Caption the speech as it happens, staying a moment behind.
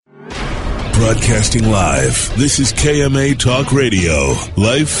Broadcasting live, this is KMA Talk Radio,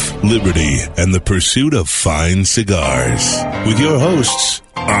 Life, Liberty, and the Pursuit of Fine Cigars. With your hosts,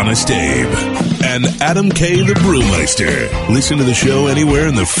 Honest Abe and Adam K. the Brewmeister. Listen to the show anywhere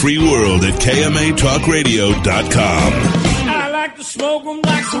in the free world at KMATalkRadio.com. I like to smoke them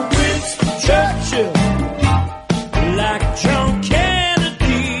like some Winston Churchill, like John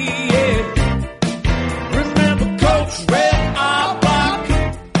Kennedy, yeah. Remember Coach Red Auerbach,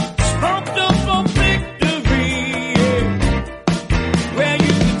 smoked up for victory, yeah. Well,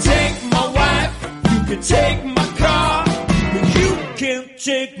 you can take my wife, you can take my car, but you can't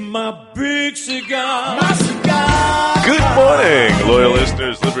take my big cigar. My cigar. Good morning, loyal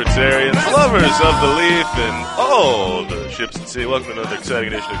listeners, libertarians, lovers of the leaf, and all the ships at sea. Welcome to another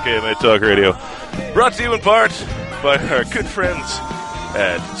exciting edition of KMA Talk Radio, brought to you in part by our good friends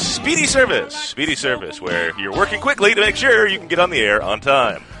at Speedy Service. Speedy Service, where you're working quickly to make sure you can get on the air on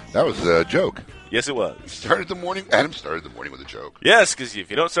time. That was a joke. Yes, it was. Adam started the morning with a joke. Yes, because if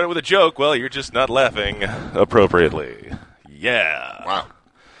you don't start with a joke, well, you're just not laughing appropriately. Yeah. Wow.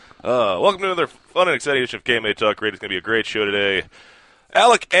 Welcome to another fun and exciting edition of KMA Talk Radio. It's going to be a great show today.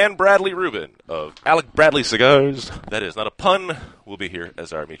 Alec and Bradley Rubin of Alec Bradley Cigars. That is not a pun. Will be here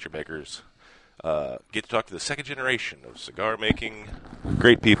as our Meet Your Makers. Get to talk to the second generation of cigar making.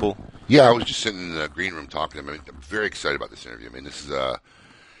 Great people. Yeah, I was just sitting in the green room talking to them. I'm very excited about this interview. I mean, this is,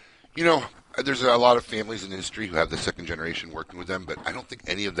 there's a lot of families in the industry who have the second generation working with them, but I don't think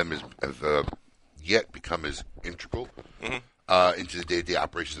any of them have yet become as integral into the day-to-day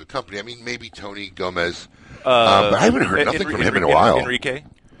operations of the company. I mean, maybe Tony Gomez, but I haven't heard nothing from him in a while. Enrique?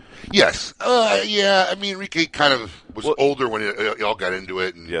 Yes. Yeah, I mean, Enrique kind of was older when it all got into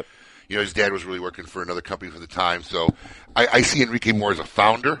it, and Yep. his dad was really working for another company for the time, so I see Enrique more as a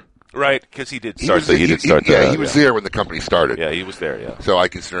founder. Right, because he did He start was the there when the company started. Yeah, he was there, yeah. So I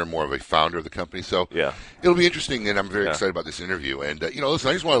consider him more of a founder of the company. So Yeah. it'll be interesting, and I'm very excited about this interview. And, listen,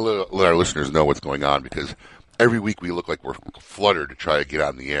 I just want to let our listeners know what's going on, because every week we look like we're fluttered to try to get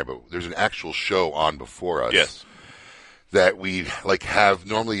on the air, but there's an actual show on before us. Yes. That we have.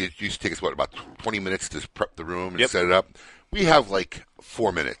 Normally it used to take us, about 20 minutes to prep the room and set it up. We have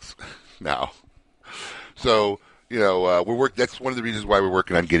 4 minutes now. So, that's one of the reasons why we're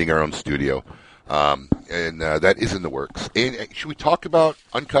working on getting our own studio. And that is in the works. And should we talk about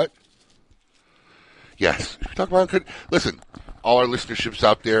Uncut? Yes. Should we talk about Uncut? Listen, all our listenerships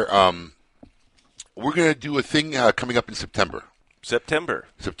out there, we're going to do a thing coming up in September. September,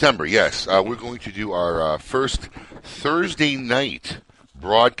 yes. We're going to do our first Thursday night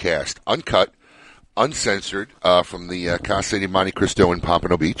broadcast, uncut, uncensored, from the Casa de Monte Cristo in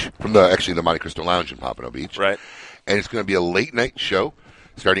Pompano Beach, from the Monte Cristo Lounge in Pompano Beach. Right. And it's going to be a late night show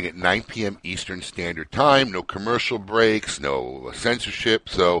starting at 9 p.m. Eastern Standard Time. No commercial breaks, no censorship.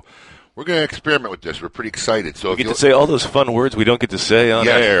 So we're going to experiment with this. We're pretty excited. So we get to say all those fun words we don't get to say on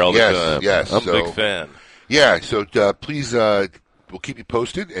air all the time. Yes, I'm a big fan. Yeah, so please, we'll keep you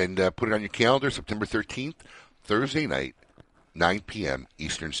posted and put it on your calendar, September 13th, Thursday night, 9 p.m.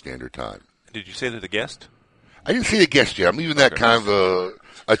 Eastern Standard Time. Did you say that the guest? I didn't say the guest yet. I'm leaving that kind of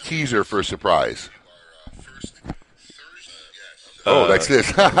a teaser for a surprise. That's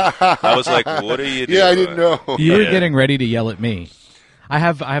this. I was like, what are you doing? Yeah, I didn't know. You were getting ready to yell at me. I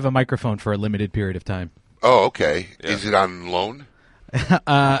have a microphone for a limited period of time. Oh, okay. Yeah. Is it on loan?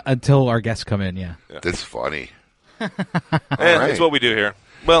 Until our guests come in, yeah. That's funny. It's what we do here.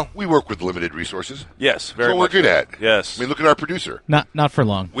 Well, we work with limited resources. Yes, very That's what much we're good at. Yes. I mean, look at our producer. Not for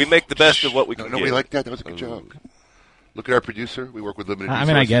long. We make the best of what we can get. Nobody liked that. That was a good joke. Look at our producer. We work with limited resources.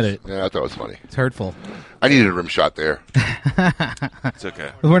 I mean, I get it. Yeah, I thought it was funny. It's hurtful. I needed a rim shot there. It's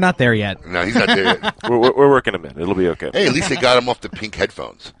okay. We're not there yet. No, he's not there yet. We're working him in. It'll be okay. Hey, at least they got him off the pink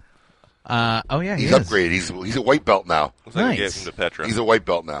headphones. Oh, yeah, He's upgraded. He's a white belt now. Looks like we Nice. gave him to Petra. He's a white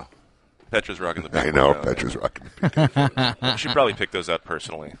belt now. Petra's rocking the pink I know. one now. Petra's rocking the pink headphones. We should probably pick those out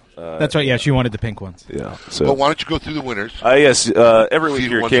personally. That's right, yeah, she wanted the pink ones. Yeah. Well, why don't you go through the winners? Yes, every week See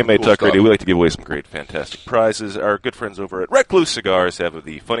here who at won some KMA cool Talk stuff. Radio, we like to give away some great, fantastic prizes. Our good friends over at Recluse Cigars have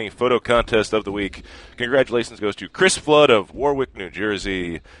the funny photo contest of the week. Congratulations goes to Chris Flood of Warwick, New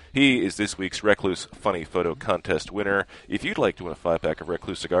Jersey. He is this week's Recluse Funny Photo Contest winner. If you'd like to win a 5-pack of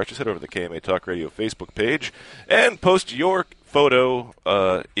Recluse Cigars, just head over to the KMA Talk Radio Facebook page and post your photo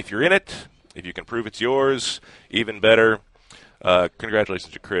if you're in it. If you can prove it's yours, even better.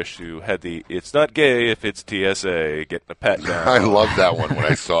 Congratulations to Chris, who had the "It's not gay if it's TSA" getting a pat down. I loved that one when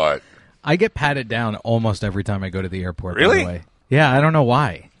I saw it. I get patted down almost every time I go to the airport. Really? By the way. Yeah, I don't know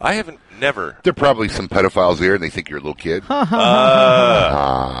why. I haven't never. There are probably some pedophiles there, and they think you're a little kid. And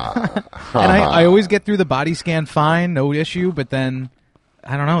I always get through the body scan fine, no issue, but then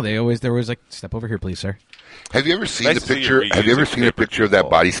I don't know. There was like, step over here, please, sir. Have you ever seen Nice the to see picture? you Have you ever reusing seen a paper picture of that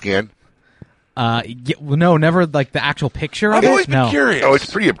towel. body scan? No, never like the actual picture of I've it. always been No, curious. Oh, it's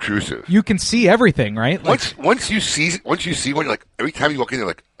pretty obtrusive. you can see everything, right? Like, Once you see one, you're like, every time you walk in, you're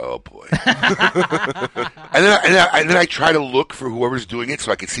like, oh boy. and then I try to look for whoever's doing it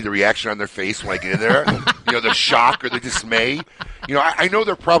so I can see the reaction on their face when I get in there. The shock or the dismay. I know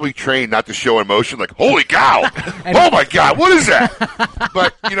they're probably trained not to show emotion, like, holy cow, oh my god, what is that?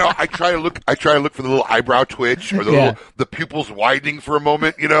 But I try to look for the little eyebrow twitch or the pupils widening for a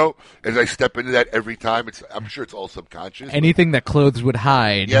moment. As I step into that every time. I'm sure it's all subconscious. anything that clothes would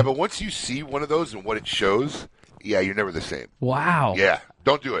hide. Yeah, but once you see one of those and what it shows, you're never the same. Wow. Yeah,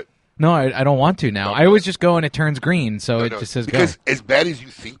 don't do it. No, I don't want to now. Don't I do always it. just go and it turns green, so it No, just says because go. as bad as you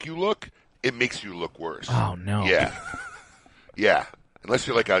think you look, it makes you look worse. Oh no. Yeah, yeah. Unless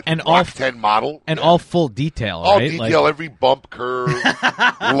you're like a And Mach all 10 model, And all full detail, all right? detail, every bump, curve,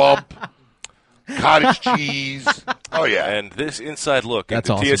 lump, cottage cheese. Oh yeah. And this inside look That's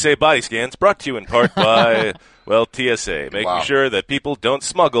into awesome. TSA body scans brought to you in part by, TSA, making Wow. sure that people don't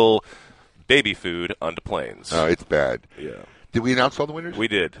smuggle baby food onto planes. Oh, it's bad. Yeah. Did we announce all the winners? We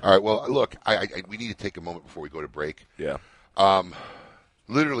did. All right. Well, look, we need to take a moment before we go to break. Yeah.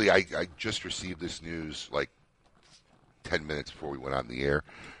 Literally, I just received this news like 10 minutes before we went on the air.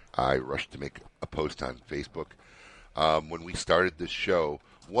 I rushed to make a post on Facebook. When we started this show,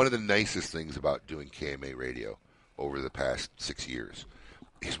 one of the nicest things about doing KMA Radio over the past 6 years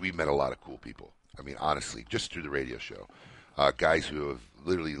is we met a lot of cool people. I mean, honestly, just through the radio show. Guys who have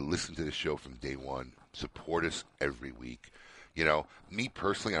literally listened to the show from day one, support us every week. Me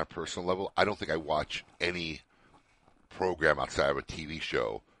personally, on a personal level, I don't think I watch any program outside of a TV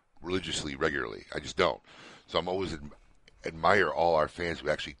show religiously, regularly. I just don't. So I'm always admire all our fans who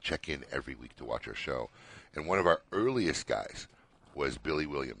actually check in every week to watch our show. And one of our earliest guys was Billy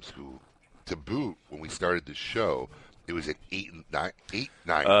Williams, who, to boot, when we started the show, it was at 9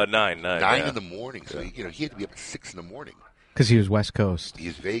 9 in the morning. So he had to be up at 6 in the morning. Because he was West Coast. He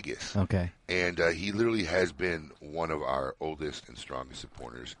is Vegas. Okay. And he literally has been one of our oldest and strongest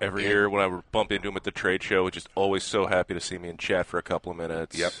supporters. Every year when I would bump into him at the trade show, just always so happy to see me and chat for a couple of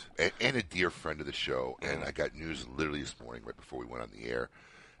minutes. Yep, and a dear friend of the show. And I got news literally this morning, right before we went on the air,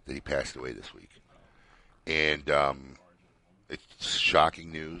 that he passed away this week. And it's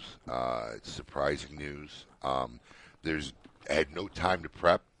shocking news. It's surprising news. I had no time to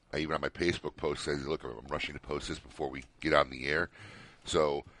prep. I even on my Facebook post says, look, I'm rushing to post this before we get on the air.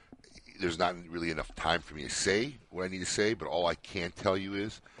 So there's not really enough time for me to say what I need to say, but all I can tell you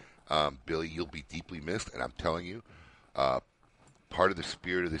is, Billy, you'll be deeply missed, and I'm telling you, part of the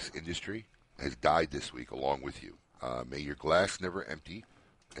spirit of this industry has died this week along with you. May your glass never empty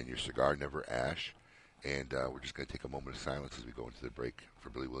and your cigar never ash. And we're just going to take a moment of silence as we go into the break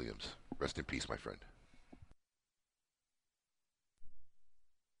for Billy Williams. Rest in peace, my friend.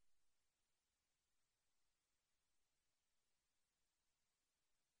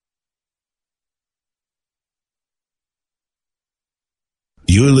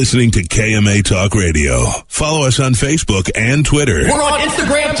 You're listening to KMA Talk Radio. Follow us on Facebook and Twitter. We're on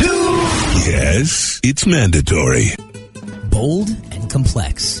Instagram too. Yes, it's mandatory. Bold and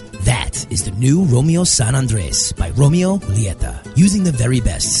complex. That is the new Romeo San Andres by Romeo Julieta. Using the very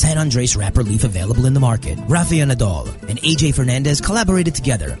best San Andres wrapper leaf available in the market, Rafael Nadal and AJ Fernandez collaborated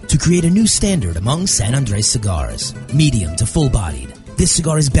together to create a new standard among San Andres cigars. Medium to full-bodied. This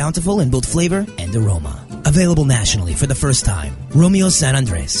cigar is bountiful in both flavor and aroma. Available nationally for the first time, Romeo San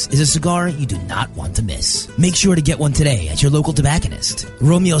Andres is a cigar you do not want to miss. Make sure to get one today at your local tobacconist.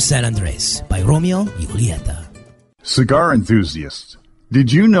 Romeo San Andres by Romeo Julieta. Cigar enthusiasts,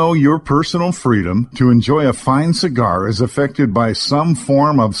 did you know your personal freedom to enjoy a fine cigar is affected by some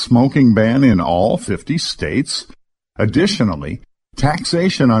form of smoking ban in all 50 states? Additionally,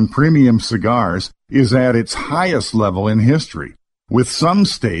 taxation on premium cigars is at its highest level in history, with some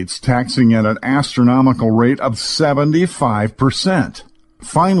states taxing at an astronomical rate of 75%.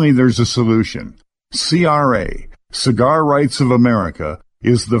 Finally, there's a solution. CRA, Cigar Rights of America,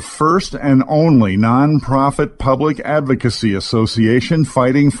 is the first and only non-profit public advocacy association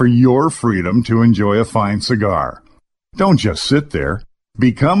fighting for your freedom to enjoy a fine cigar. Don't just sit there.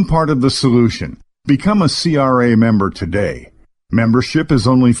 Become part of the solution. Become a CRA member today. Membership is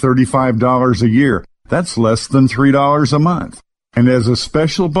only $35 a year. That's less than $3 a month. And as a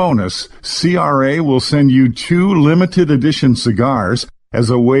special bonus, CRA will send you 2 limited edition cigars as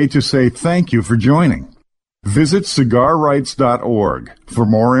a way to say thank you for joining. Visit cigarrights.org for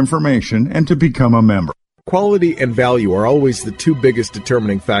more information and to become a member. Quality and value are always the two biggest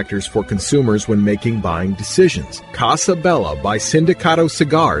determining factors for consumers when making buying decisions. Casa Bella by Sindicato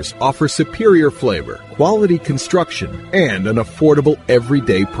Cigars offers superior flavor, quality construction, and an affordable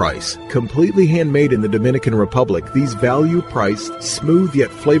everyday price. Completely handmade in the Dominican Republic, these value-priced, smooth yet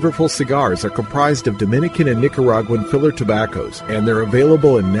flavorful cigars are comprised of Dominican and Nicaraguan filler tobaccos, and they're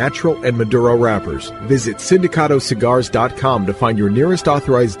available in natural and Maduro wrappers. Visit SindicatoCigars.com to find your nearest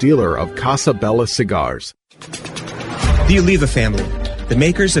authorized dealer of Casa Bella cigars. The Oliva family, the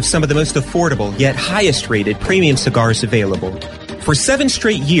makers of some of the most affordable yet highest rated premium cigars available. For 7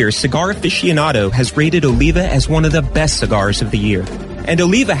 straight years, Cigar Aficionado has rated Oliva as one of the best cigars of the year. And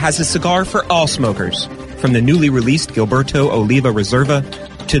Oliva has a cigar for all smokers, from the newly released Gilberto Oliva Reserva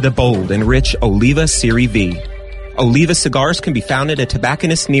to the bold and rich Oliva Serie V. Oliva cigars can be found at a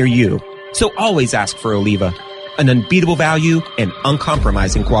tobacconist near you, so always ask for Oliva. An unbeatable value and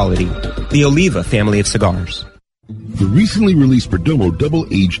uncompromising quality. The Oliva family of cigars. The recently released Perdomo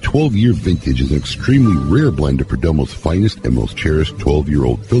Double-Aged 12-Year Vintage is an extremely rare blend of Perdomo's finest and most cherished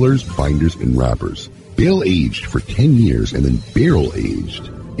 12-year-old fillers, binders, and wrappers. Bale-aged for 10 years and then barrel-aged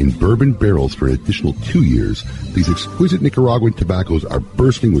in bourbon barrels for an additional 2 years, these exquisite Nicaraguan tobaccos are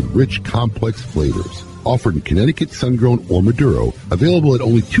bursting with rich, complex flavors. Offered in Connecticut, sun-grown, or Maduro, available at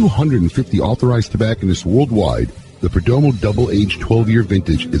only 250 authorized tobacconists worldwide, the Perdomo Double-Aged 12-Year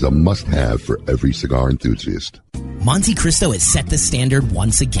Vintage is a must-have for every cigar enthusiast. Monte Cristo has set the standard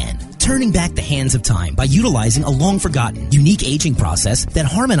once again, turning back the hands of time by utilizing a long-forgotten, unique aging process that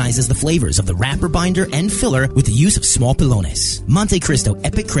harmonizes the flavors of the wrapper, binder, and filler with the use of small pilones. Monte Cristo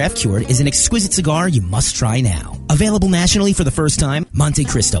Epic Craft Cured is an exquisite cigar you must try now. Available nationally for the first time, Monte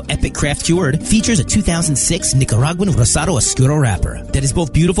Cristo Epic Craft Cured features a 2006 Nicaraguan Rosado Oscuro wrapper that is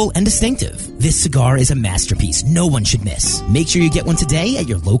both beautiful and distinctive. This cigar is a masterpiece no one should miss. Make sure you get one today at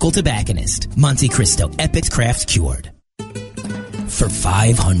your local tobacconist. Monte Cristo Epic Craft Cured. For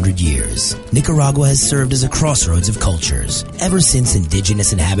 500 years, Nicaragua has served as a crossroads of cultures, ever since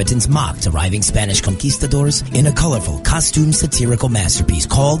indigenous inhabitants mocked arriving Spanish conquistadors in a colorful, costume satirical masterpiece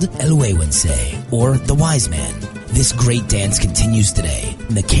called El Huehuense, or The Wise Man. This great dance continues today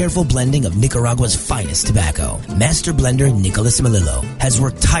in the careful blending of Nicaragua's finest tobacco. Master blender Nicolas Melillo has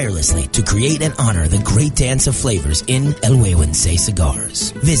worked tirelessly to create and honor the great dance of flavors in El Huehuense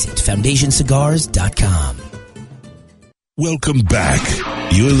cigars. Visit FoundationCigars.com. Welcome back.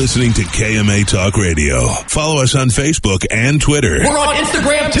 You're listening to KMA Talk Radio. Follow us on Facebook and Twitter. We're on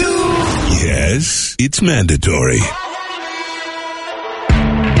Instagram too. Yes, it's mandatory.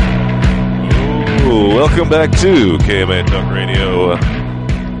 Ooh, welcome back to KMA Talk Radio.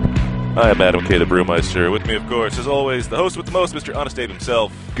 I'm Adam K. the Brewmeister. With me, of course, as always, the host with the most, Mr. Honest Abe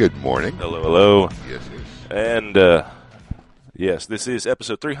himself. Good morning. Hello, hello. Yes, yes. And, yes, this is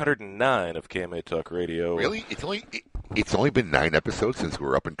episode 309 of KMA Talk Radio. Really? It's only been 9 episodes since we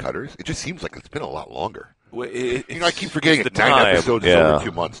were up in Cutters. It just seems like it's been a lot longer. Well, I keep forgetting it's it. the 9 time. episodes is over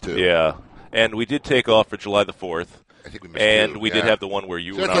 2 months, too. Yeah. And we did take off for July the 4th. I think we missed And 2, we did have the one where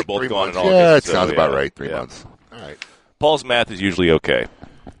you and I were both gone in months. August. Yeah, it so, sounds about right. 3 months. All right. Paul's math is usually okay.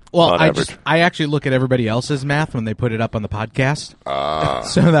 Well, on average. I actually look at everybody else's math when they put it up on the podcast,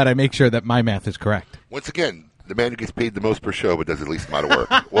 so that I make sure that my math is correct. Once again, the man who gets paid the most per show but does the least amount of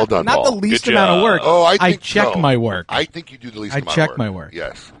work. Well done, Not Paul. the least amount of work. Oh, I check so. my work. I think you do the least amount of work. I check my work.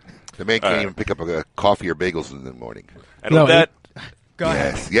 Yes. The man can't even pick up a coffee or bagels in the morning. And with that... Go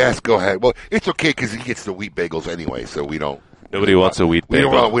ahead. Yes, go ahead. Well, it's okay because he gets the wheat bagels anyway, so we don't... Nobody wants a wheat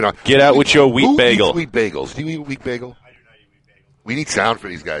bagel. We don't. Get out with your wheat bagel. Who eats wheat bagels? Do you eat a wheat bagel? I do not eat wheat bagel. We need sound for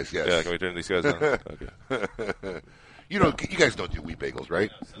these guys, yes. Yeah, can we turn these guys on? Okay. You guys don't do wheat bagels, right?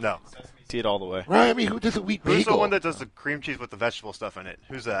 No. See it all the way. Right, I mean, who does a wheat bagel? Who's the one that does the cream cheese with the vegetable stuff in it?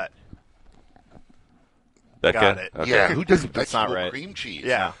 Who's that? That Got guy? it. Okay. Yeah, who does That's not vegetable right. cream cheese?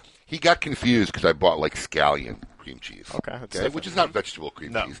 Yeah. He got confused because I bought, like, scallion cream cheese. Okay, that's different. Which is not vegetable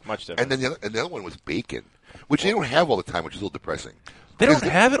cream No, cheese. much different. And then the other one was bacon, which they don't have all the time, which is a little depressing. They don't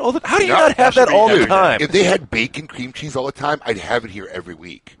have it all the time? How do you not have that all the time? If they had bacon cream cheese all the time, I'd have it here every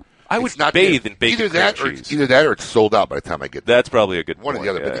week. I would It's not bathe there. in bacon cream cheese. Either that or it's sold out by the time I get there. That's probably a good One point. or the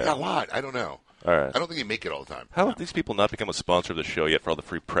other, Yeah, but they yeah. got a lot. I don't know. All right. I don't think they make it all the time. How have these people not become a sponsor of the show yet for all the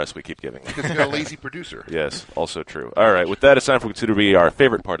free press we keep giving them? Because they're a lazy producer. Yes, also true. All right, with that, it's time for what we consider to be our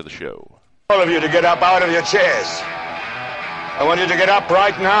favorite part of the show. All of you to get up out of your chairs. I want you to get up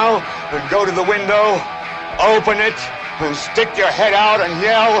right now and go to the window, open it, and stick your head out and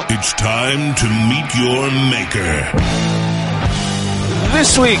yell. It's time to meet your maker.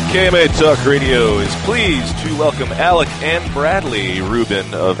 This week, KMA Talk Radio is pleased to welcome Alec and Bradley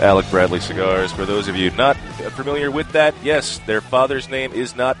Rubin of Alec Bradley Cigars. For those of you not familiar with that, yes, their father's name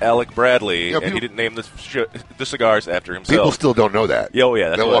is not Alec Bradley, and he didn't name the cigars after himself. People still don't know that. Oh,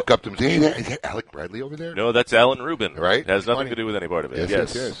 yeah. They'll walk up to him and say, hey, is that Alec Bradley over there? No, that's Alan Rubin. Right? It has nothing to do with any part of it.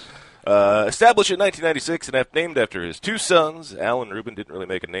 Yes. Established in 1996 and named after his two sons, Alan Rubin didn't really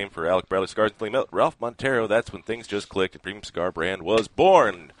make a name for Alec Bradley cigars until he met Ralph Montero. That's when things just clicked and Premium Cigar brand was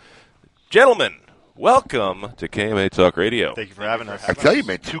born. Gentlemen, welcome to KMA Talk Radio. Thank you for having us. I tell you,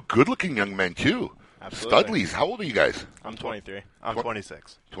 man, two good-looking young men, too. Absolutely. Studleys, how old are you guys? I'm 23. I'm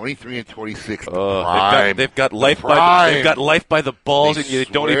 26. 23 and 26. They've got life by the balls, and you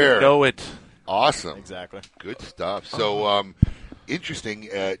don't even know it. Awesome. Exactly. Good stuff. So, interesting.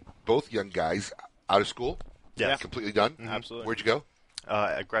 Both young guys out of school. Yeah. Completely done. Mm-hmm. Absolutely. Where'd you go?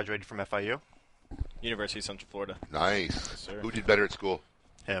 I graduated from FIU. University of Central Florida. Nice. Yes, sir. Who did better at school?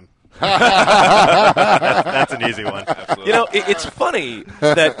 Him. That's an easy one. Absolutely. You know, it's funny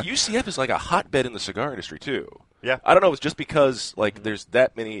that UCF is like a hotbed in the cigar industry, too. Yeah. I don't know. It's just because, like, there's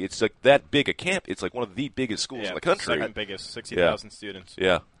that many. It's like that big a camp. It's like one of the biggest schools in the country. Second biggest, 60,000 students.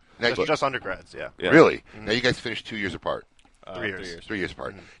 Yeah. Just undergrads, yeah. Really? Mm-hmm. Now, you guys finished 2 years apart. 3 years. 3 years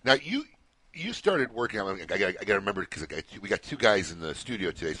apart. Mm-hmm. Now, you started working. I got to remember because we got two guys in the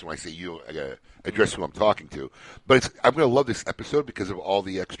studio today. So when I say you, I got to address who I'm talking to. But I'm going to love this episode because of all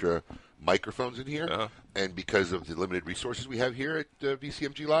the extra microphones in here, and because of the limited resources we have here at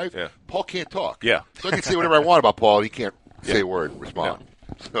VCMG Live. Yeah. Paul can't talk. Yeah. So I can say whatever I want about Paul. And he can't say a word, respond. No.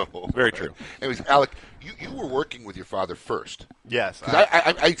 So very true. Anyways, Alec, you were working with your father first. Yes.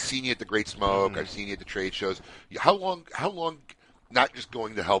 I've seen you at the Great Smoke. I've seen you at the trade shows. How long? Not just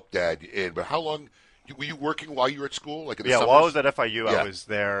going to help Dad in, but how long were you working while you were at school? Like in the summers? While I was at FIU, I was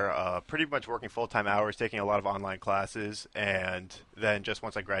there pretty much working full-time hours, taking a lot of online classes, and then just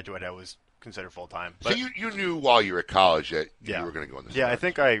once I graduated, I was considered full-time. So you knew while you were at college that you were going to go in this. Yeah, I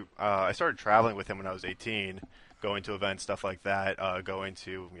think I started traveling with him when I was 18, going to events, stuff like that, going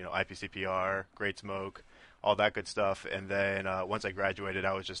to IPCPR, Great Smoke, all that good stuff, and then once I graduated,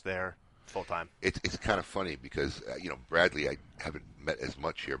 I was just there full-time. It's kind of funny because Bradley I haven't met as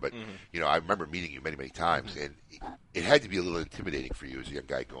much here, but I remember meeting you many times, and it had to be a little intimidating for you as a young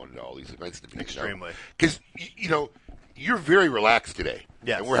guy going to all these events. Extremely. Because you're very relaxed today.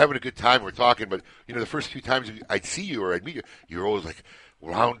 Yes. And we're having a good time. We're talking, but the first few times I'd see you or I'd meet you, you're always like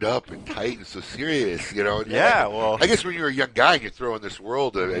wound up and tight and so serious. Yeah. Well, I guess when you're a young guy and you throw in this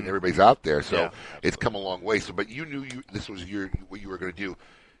world and everybody's out there, so it's come a long way. So, but you knew this was what you were going to do.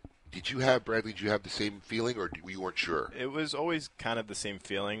 Did you have the same feeling, or you weren't sure? It was always kind of the same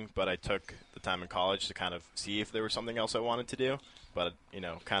feeling, but I took the time in college to kind of see if there was something else I wanted to do. But,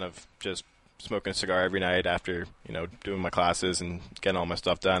 kind of just smoking a cigar every night after, doing my classes and getting all my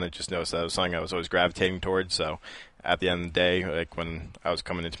stuff done, I just noticed that was something I was always gravitating towards. So at the end of the day, like when I was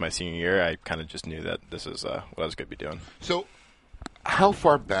coming into my senior year, I kind of just knew that this is what I was going to be doing. So how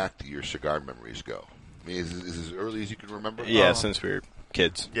far back do your cigar memories go? I mean, is it as early as you can remember? Yeah, since we were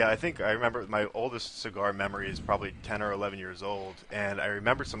kids. Yeah, I think I remember my oldest cigar memory is probably 10 or 11 years old, and I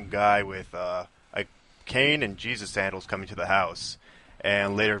remember some guy with a cane and Jesus sandals coming to the house,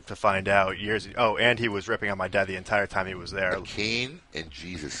 and later to find out and he was ripping on my dad the entire time he was there. A cane and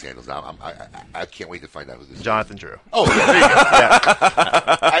Jesus sandals. Now, I can't wait to find out who this is. Jonathan Drew. Oh, yeah,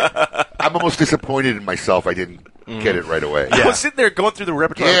 there you go. I'm almost disappointed in myself I didn't get it right away. I was sitting there going through the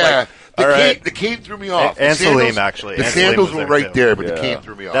repertoire. Yeah. Like, the cane threw me off. And Salim, actually. The sandals were right there, but the cane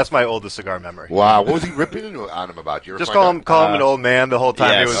threw me off. That's my oldest cigar memory. Wow. What was he ripping on him about? You just call him an old man the whole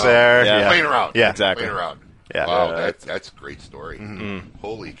time he was there. Yeah. Playing around. Yeah, exactly. Playing around. Yeah. Wow, that's a great story. Mm-hmm.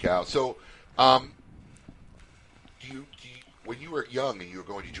 Holy cow. So, when you were young and you were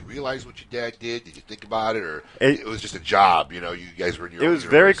going, did you realize what your dad did? Did you think about it, or it was just a job? You guys were in your. It was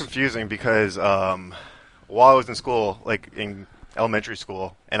very confusing because while I was in school, like in elementary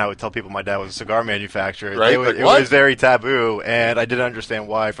school, and I would tell people my dad was a cigar manufacturer. Right? It was very taboo, and I didn't understand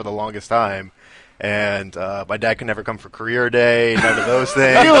why for the longest time. And my dad could never come for career day, none of those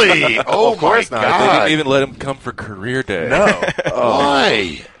things. Really? Oh, of course my not. God. They didn't even let him come for career day. No.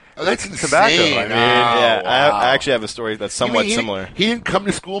 Why? Oh, that's insane. Tobacco. I mean, yeah, wow. I actually have a story that's somewhat similar. He didn't come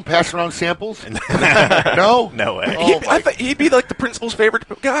to school and pass around samples? No? No way. I thought he'd be like the principal's favorite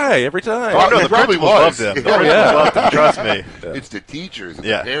guy every time. Oh, no, the probably principals loved him. Yeah. Loved him, trust me. It's the teachers and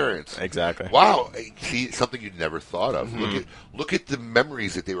Yeah. the parents. Exactly. Wow. See, something you'd never thought of. Look at the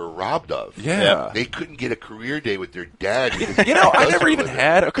memories that they were robbed of. Yeah. They couldn't get a career day with their dad. I never even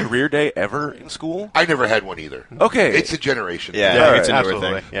had a career day ever in school. I never had one either. Okay. It's a generation Yeah, thing. it's a newer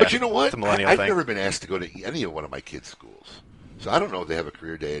absolutely. thing. Yeah. But you know what? It's a millennial I've thing. never been asked to go to any of one of my kids' schools. So I don't know if they have a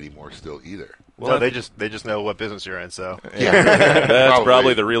career day anymore still either. Well, no, they just know what business you're in. So that's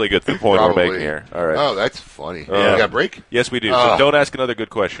probably the really good point we're making here. All right. Oh, that's funny. You got a break? Yes, we do. So don't ask another good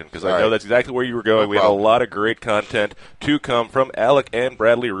question because I know that's exactly where you were going. We have a lot of great content to come from Alec and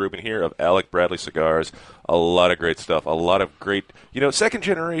Bradley Rubin here of Alec Bradley Cigars. A lot of great stuff. A lot of great,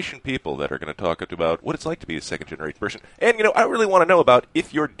 second-generation people that are going to talk about what it's like to be a second-generation person. And, I really want to know about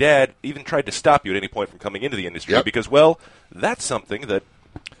if your dad even tried to stop you at any point from coming into the industry because, well, that's something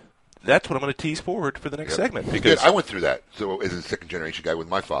that's what I'm going to tease forward for the next segment. Because I went through that. So as a second-generation guy with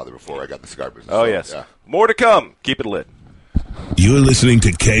my father before I got the cigar business. Oh, yes. Yeah. More to come. Keep it lit. You're listening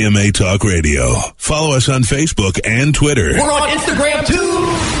to KMA Talk Radio. Follow us on Facebook and Twitter. We're on Instagram,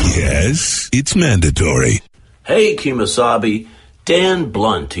 too. Yes, it's mandatory. Hey, Kemosabe. Dan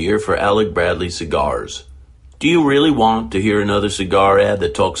Blunt here for Alec Bradley Cigars. Do you really want to hear another cigar ad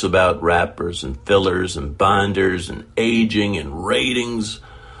that talks about wrappers and fillers and binders and aging and ratings?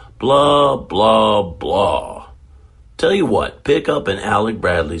 Blah, blah, blah. Tell you what, pick up an Alec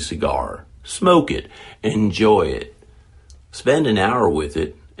Bradley cigar. Smoke it. Enjoy it. Spend an hour with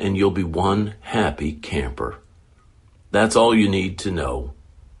it, and you'll be one happy camper. That's all you need to know.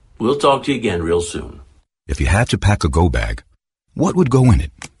 We'll talk to you again real soon. If you had to pack a go bag, what would go in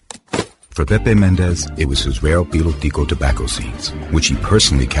it? For Pepe Mendez, it was his rare Pilotico tobacco seeds, which he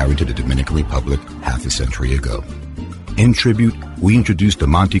personally carried to the Dominican Republic half a century ago. In tribute, we introduced the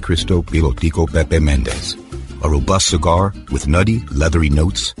Monte Cristo Pilotico Pepe Mendez, a robust cigar with nutty, leathery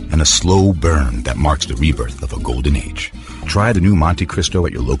notes and a slow burn that marks the rebirth of a golden age. Try the new Monte Cristo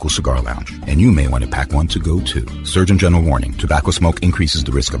at your local cigar lounge, and you may want to pack one to go too. Surgeon General warning, tobacco smoke increases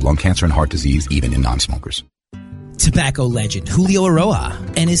the risk of lung cancer and heart disease even in non-smokers. Tobacco legend Julio Aroa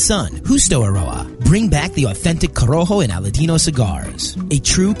and his son, Justo Aroa, bring back the authentic Corojo and Aladino cigars. A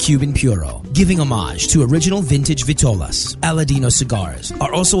true Cuban puro, giving homage to original vintage Vitolas. Aladino cigars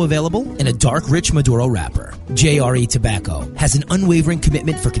are also available in a dark, rich Maduro wrapper. JRE Tobacco has an unwavering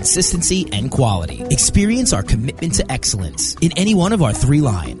commitment for consistency and quality. Experience our commitment to excellence in any one of our three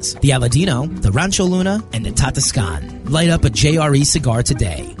lines: the Aladino, the Rancho Luna, and the Tatascan. Light up a JRE cigar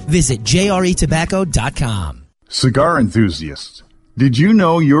today. Visit jretobacco.com. Cigar enthusiasts, did you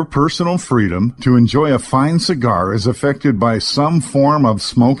know your personal freedom to enjoy a fine cigar is affected by some form of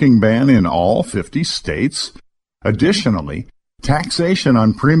smoking ban in all 50 states? Additionally, taxation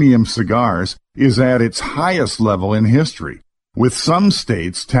on premium cigars is at its highest level in history, with some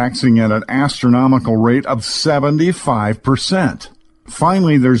states taxing at an astronomical rate of 75%.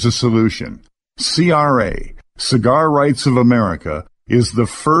 Finally, there's a solution. CRA, Cigar Rights of America, is the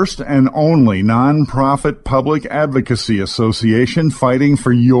first and only non-profit public advocacy association fighting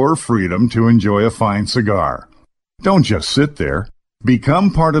for your freedom to enjoy a fine cigar. Don't just sit there.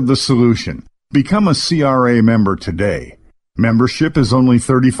 Become part of the solution. Become a CRA member today. Membership is only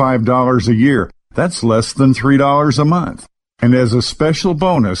 $35 a year. That's less than $3 a month. And as a special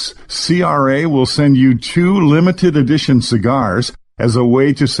bonus, CRA will send you 2 limited edition cigars as a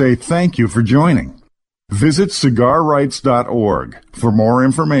way to say thank you for joining. Visit cigarrights.org for more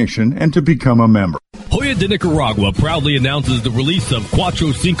information and to become a member. Joya de Nicaragua proudly announces the release of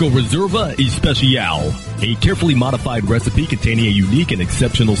Cuatro Cinco Reserva Especial, a carefully modified recipe containing a unique and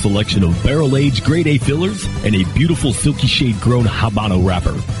exceptional selection of barrel-aged grade A fillers and a beautiful silky shade-grown Habano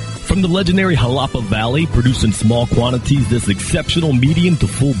wrapper. From the legendary Jalapa Valley, produced in small quantities, this exceptional medium to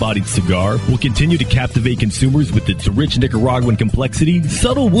full-bodied cigar will continue to captivate consumers with its rich Nicaraguan complexity,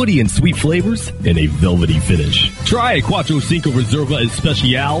 subtle woody and sweet flavors, and a velvety finish. Try a Cuatro Cinco Reserva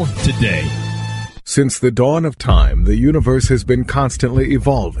Especial today. Since the dawn of time, the universe has been constantly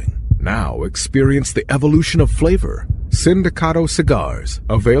evolving. Now experience the evolution of flavor. Sindicato Cigars,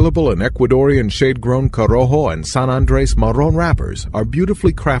 available in Ecuadorian shade-grown Corojo and San Andres Marron wrappers, are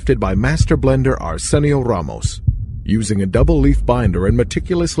beautifully crafted by master blender Arsenio Ramos. Using a double-leaf binder and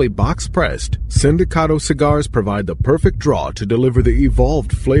meticulously box-pressed, Sindicato Cigars provide the perfect draw to deliver the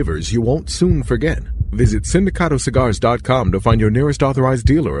evolved flavors you won't soon forget. Visit syndicatocigars.com to find your nearest authorized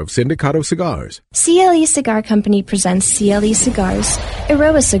dealer of Sindicato Cigars. CLE Cigar Company presents CLE Cigars,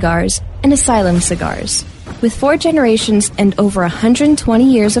 Aroa Cigars, and Asylum Cigars. With 4 generations and over 120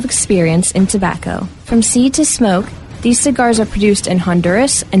 years of experience in tobacco, from seed to smoke, these cigars are produced in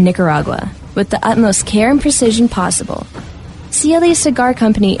Honduras and Nicaragua with the utmost care and precision possible. CLE Cigar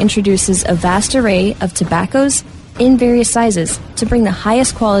Company introduces a vast array of tobaccos in various sizes to bring the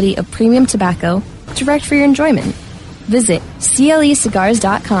highest quality of premium tobacco direct for your enjoyment. Visit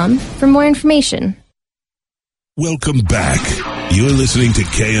clecigars.com for more information. Welcome back. You're listening to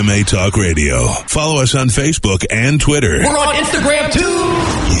KMA Talk Radio. Follow us on Facebook and Twitter. We're on Instagram,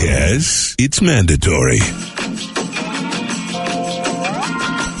 too. Yes, it's mandatory.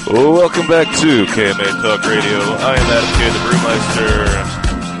 Welcome back to KMA Talk Radio. I am Adam K, the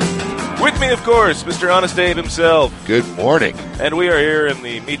Brewmeister. With me, of course, Mr. Honest Abe himself. Good morning. And we are here in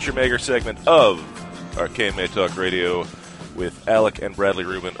the Meet Your Maker segment of our KMA Talk Radio with Alec and Bradley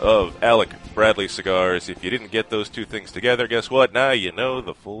Rubin of Alec Bradley Cigars. If you didn't get those two things together, guess what? Now you know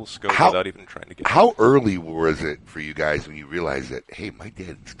the full scope without even trying to get it. How early was it for you guys when you realized that, hey, my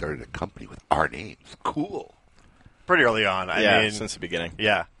dad started a company with our names? Cool. Pretty early on. I mean, since the beginning.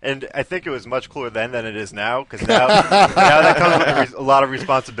 Yeah, and I think it was much cooler then than it is now, because now that comes with a lot of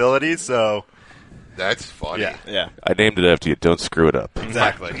responsibilities, so... That's funny. Yeah. I named it after you. Don't screw it up.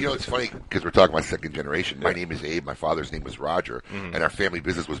 Exactly. You know, it's funny because we're talking about second generation. My name is Abe. My father's name was Roger, and our family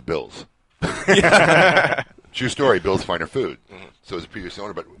business was Bill's. True story. Bill's Finer Food. So it was a previous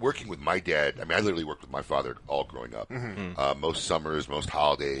owner. But working with my dad, I mean, I literally worked with my father all growing up. Most summers, most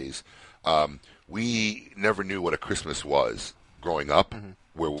holidays. We never knew what a Christmas was growing up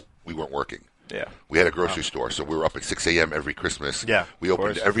where we weren't working. Yeah. We had a grocery store, so we were up at 6 a.m. every Christmas. Yeah, we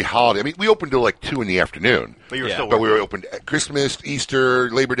opened every holiday. I mean, we opened till like 2 in the afternoon. But you were still But we working. were open at Christmas, Easter,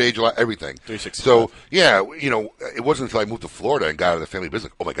 Labor Day, July, everything. 365. So, yeah, you know, it wasn't until I moved to Florida and got out of the family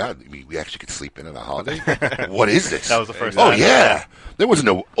business. Oh, my God, I mean, we actually could sleep in on a holiday? What is this? That was the first Oh, time. yeah. There was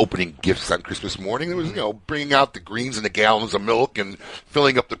no opening gifts on Christmas morning. There was, you know, bringing out the greens and the gallons of milk and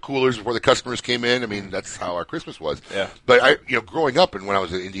filling up the coolers before the customers came in. I mean, that's how our Christmas was. Yeah. But I, you know, growing up and when I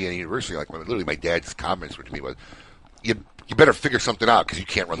was at Indiana University, like literally my dad's comments to me was, you better figure something out because you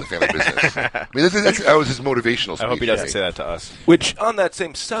can't run the family business. I mean, that was his motivational speech. I hope he doesn't say that to us. Which, on that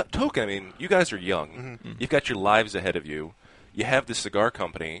same token, I mean, you guys are young. You've got your lives ahead of you. You have this cigar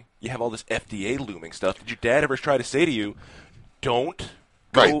company. You have all this FDA looming stuff. Did your dad ever try to say to you, don't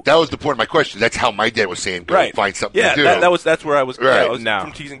go... Right, that was the point of my question. That's how my dad was saying, go find something to do. That's where I was, Right. I was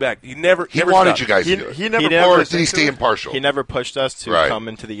from teasing back. He never wanted stopped. you guys to do it. He never or did he stay impartial? He never pushed us to Right. come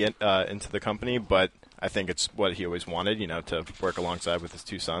into the company, but I think it's what he always wanted, you know, to work alongside with his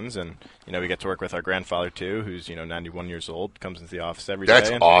two sons. And, you know, we get to work with our grandfather, too, who's, you know, 91 years old, comes into the office every day.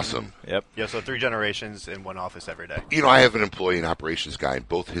 That's awesome. Yep. Yeah, so 3 generations in one office every day. You know, I have an employee and operations guy, and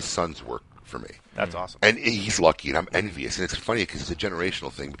both his sons work for me. That's awesome. And he's lucky, and I'm envious. And it's funny because it's a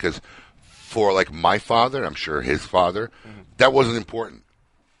generational thing, because for, like, my father, and I'm sure his father, that wasn't important.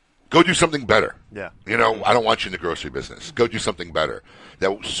 Go do something better. Yeah. You know, I don't want you in the grocery business. Go do something better.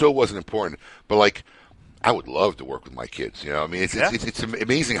 That so wasn't important. But, like, I would love to work with my kids. You know, I mean, it's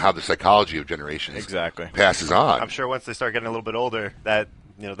amazing how the psychology of generations passes on. I'm sure once they start getting a little bit older, that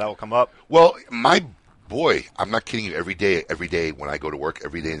will come up. Well, my boy, I'm not kidding you. Every day when I go to work,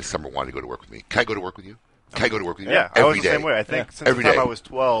 every day in the summer, wanted to go to work with me. Can I go to work with you? Can I go to work with you? Yeah, I was the same way. I think since every the time day. I was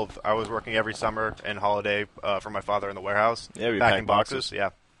 12, I was working every summer and holiday for my father in the warehouse. Yeah, we packing packed boxes.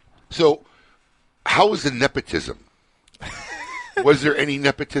 Yeah. So, how was the nepotism? Was there any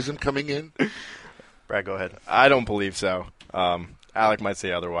nepotism coming in? Brad, go ahead. I don't believe so. Alec might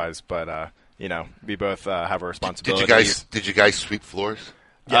say otherwise, but you know, we both have a responsibility. Did you guys sweep floors?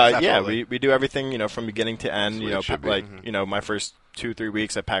 Yeah, we do everything, you know, from beginning to end. That's You what know, it should be. like you know, my first 2-3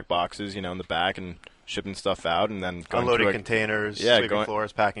 weeks, I pack boxes, you know, in the back and shipping stuff out, and then going unloading to containers, yeah, sweeping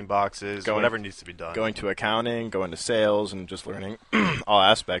floors, packing boxes, whatever needs to be done. Going to accounting, going to sales, and just learning all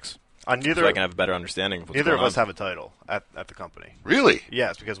aspects. So I can have a better understanding of what's Neither going of us on. have a title at the company. Really?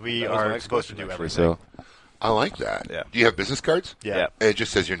 Yes, because we That was my are next supposed to question, do actually, everything. so- I like that. Yeah. Do you have business cards? Yeah. And it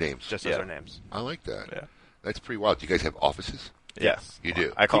just says your names. Just says our names. I like that. Yeah. That's pretty wild. Do you guys have offices? Yes. You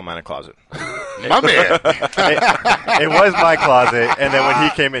do? I call mine a closet. My man. It was my closet, and then when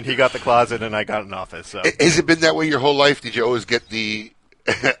he came in, he got the closet, and I got an office. So. Has it been that way your whole life? Did you always get the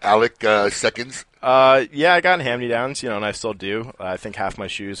Alec seconds? Yeah, I got hand-me-downs, you know, and I still do. I think half my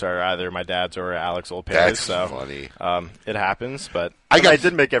shoes are either my dad's or Alex's old pairs. That's so, funny. It happens, but I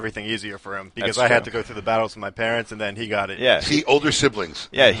did make everything easier for him because That's I had true. to go through the battles with my parents, and then he got it. Yeah. See, older siblings.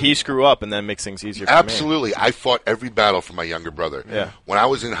 Yeah, he screw up and then makes things easier for Absolutely. I fought every battle for my younger brother. Yeah. When I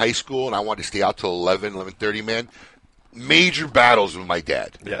was in high school and I wanted to stay out till 11:30, man, major battles with my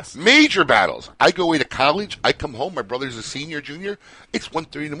dad. Yes. Major battles. I go away to college. I come home. My brother's a senior, junior. It's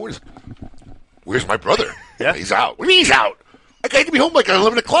 1:30 in the morning. Where's my brother? Yeah. He's out. What do you mean he's out? I got to be home like at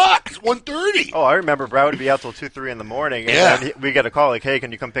 11 o'clock. It's 1:30. Oh, I remember Brad would be out till 2, 3 in the morning, and Yeah. then we get a call like, "Hey,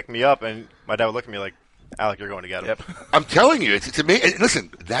 can you come pick me up?" And my dad would look at me like, "Alec, you're going to get him." I'm telling you, it's amazing.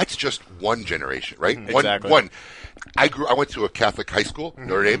 Listen, that's just one generation, right? Exactly. One. I went to a Catholic high school,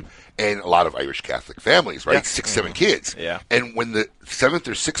 Notre Dame, and a lot of Irish Catholic families, right? Yeah. 6, 7 kids. Yeah. And when the 7th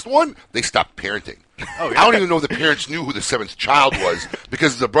or 6th one, they stopped parenting. Oh, I don't even know if the parents knew who the 7th child was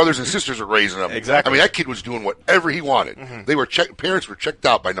because the brothers and sisters were raising them. Exactly. I mean, that kid was doing whatever he wanted. They were parents were checked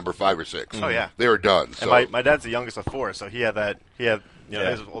out by number 5 or 6. Oh, yeah. They were done. So And my dad's the youngest of 4, so he had that. He had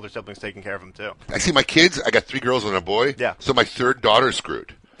his older siblings taking care of him too. I see my kids. I got 3 girls and a boy. Yeah. So my third daughter's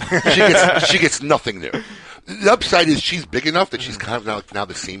screwed. She gets nothing new. The upside is she's big enough that she's kind of now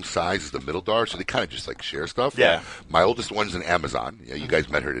the same size as the middle daughter, so they kind of just like share stuff. Yeah. My oldest one's in Amazon. You guys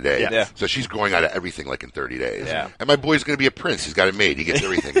met her today. Yeah. So she's growing out of everything like in 30 days. Yeah. And my boy's going to be a prince. He's got it made. He gets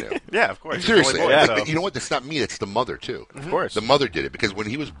everything new. Yeah, of course. Seriously. Boy, Like, you know what? That's not me. That's the mother too. Of course. The mother did it because when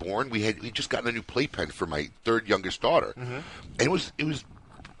he was born, we'd just gotten a new playpen for my third youngest daughter, and it was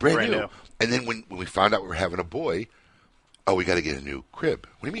brand new. And then when we found out we were having a boy. Oh, we got to get a new crib.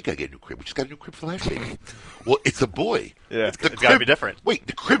 What do you mean got to get a new crib? We just got a new crib for last baby. Well, it's a boy. Yeah, it's got to be different. Wait,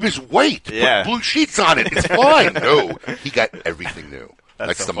 the crib is white. Yeah. Put blue sheets on it. It's fine. No, he got everything new.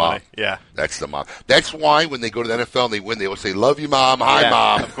 That's so the funny. mom. Yeah. That's the mom. That's why when they go to the NFL and they win, they will say, "Love you, mom. Hi,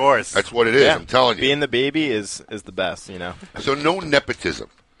 mom." Of course. That's what it is. Yeah. I'm telling you. Being the baby is the best, So no nepotism.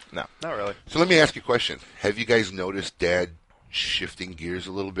 No. Not really. So let me ask you a question. Have you guys noticed Dad shifting gears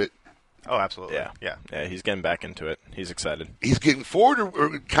a little bit? Oh, absolutely. Yeah, he's getting back into it. He's excited. He's getting forward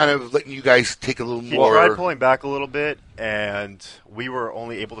or kind of letting you guys take a little He more? tried pulling back a little bit, and we were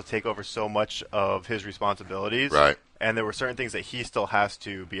only able to take over so much of his responsibilities. Right. And there were certain things that he still has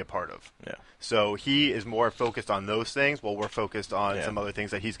to be a part of. Yeah. So he is more focused on those things, while we're focused on some other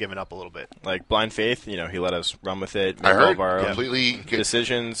things that he's given up a little bit. Like Blind Faith, he let us run with it. I make all heard of our completely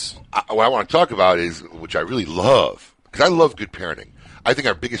decisions. What I want to talk about is, which I really love, because I love good parenting. I think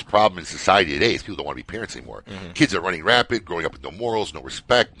our biggest problem in society today is people don't want to be parents anymore. Mm-hmm. Kids are running rapid, growing up with no morals, no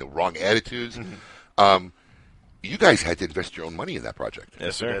respect, no wrong attitudes. You guys had to invest your own money in that project.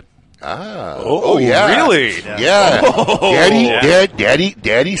 Yes, sir. Oh, yeah. Really? Yeah. Oh.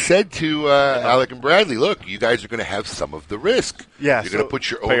 Daddy said to Alec and Bradley, look, you guys are going to have some of the risk. Yeah, You're going to put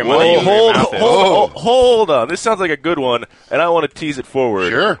your Put own your money. Hold on. This sounds like a good one, and I want to tease it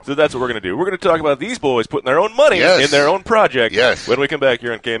forward. Sure. So that's what we're going to do. We're going to talk about these boys putting their own money in their own project. Yes. When we come back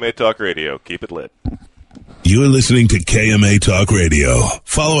here on KMA Talk Radio. Keep it lit. You're listening to KMA Talk Radio.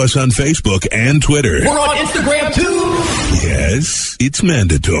 Follow us on Facebook and Twitter. We're on Instagram too. Yes, it's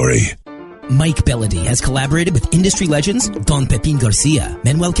mandatory. Mike Bellady has collaborated with industry legends Don Pepin Garcia,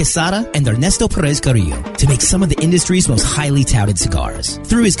 Manuel Quesada, and Ernesto Perez Carrillo to make some of the industry's most highly touted cigars.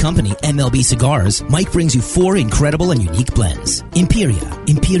 Through his company, MLB Cigars, Mike brings you 4 incredible and unique blends. Imperia,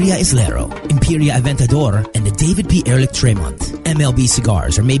 Imperia Islero, Imperia Aventador, and the David P. Ehrlich Tremont. MLB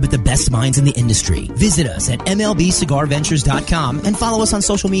Cigars are made with the best minds in the industry. Visit us at MLBCigarVentures.com and follow us on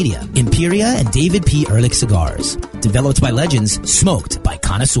social media. Imperia and David P. Ehrlich Cigars. Developed by legends, smoked by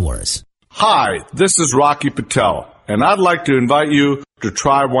connoisseurs. Hi, this is Rocky Patel, and I'd like to invite you to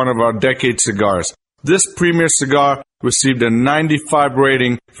try one of our Decade cigars. This premier cigar received a 95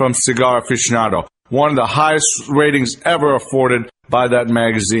 rating from Cigar Aficionado, one of the highest ratings ever afforded by that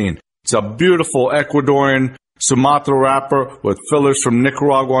magazine. It's a beautiful Ecuadorian Sumatra wrapper with fillers from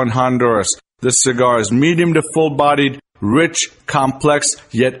Nicaragua and Honduras. This cigar is medium to full-bodied, rich, complex,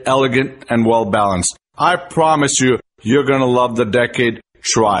 yet elegant and well-balanced. I promise you, you're going to love the Decade.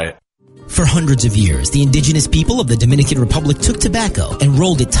 Try it. For hundreds of years, the indigenous people of the Dominican Republic took tobacco and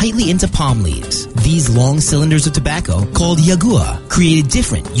rolled it tightly into palm leaves. These long cylinders of tobacco, called yagua, created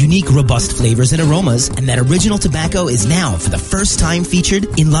different, unique, robust flavors and aromas, and that original tobacco is now, for the first time, featured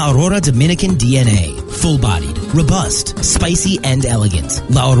in La Aurora Dominican DNA. Full-bodied, robust, spicy, and elegant.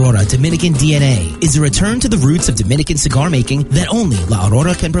 La Aurora Dominican DNA is a return to the roots of Dominican cigar making that only La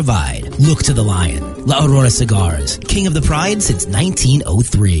Aurora can provide. Look to the lion. La Aurora Cigars, king of the pride since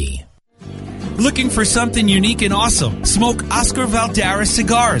 1903. Looking for something unique and awesome? Smoke Oscar Valderas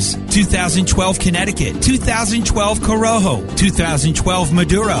cigars. 2012 Connecticut, 2012 Corojo, 2012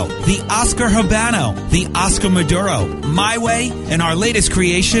 Maduro, the Oscar Habano, the Oscar Maduro, My Way, and our latest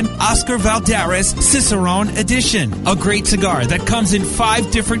creation, Oscar Valderas Cicerone Edition. A great cigar that comes in 5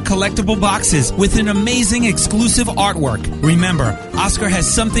 different collectible boxes with an amazing exclusive artwork. Remember, Oscar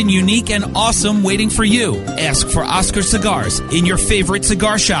has something unique and awesome waiting for you. Ask for Oscar Cigars in your favorite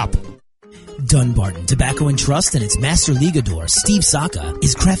cigar shop. Dunbarton Tobacco and Trust and its master ligador, Steve Saka,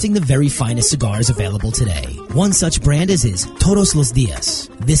 is crafting the very finest cigars available today. One such brand is his Todos los Dias.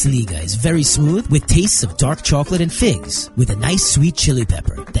 This liga is very smooth with tastes of dark chocolate and figs with a nice sweet chili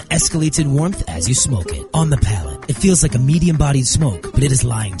pepper that escalates in warmth as you smoke it. On the palate, it feels like a medium-bodied smoke, but it is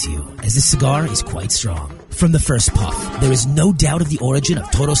lying to you as this cigar is quite strong. From the first puff, there is no doubt of the origin of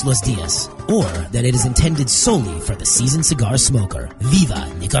Todos los Dias or that it is intended solely for the seasoned cigar smoker. Viva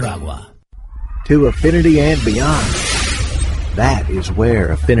Nicaragua! To affinity and beyond. That is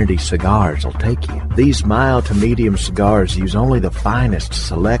where Affinity Cigars will take you. These mild to medium cigars use only the finest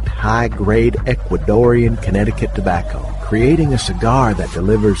select high-grade Ecuadorian Connecticut tobacco, creating a cigar that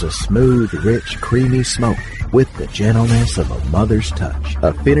delivers a smooth, rich, creamy smoke with the gentleness of a mother's touch.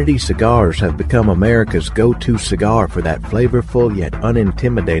 Affinity Cigars have become America's go-to cigar for that flavorful yet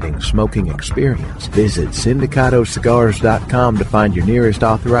unintimidating smoking experience. Visit syndicatocigars.com to find your nearest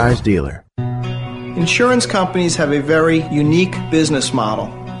authorized dealer. Insurance companies have a very unique business model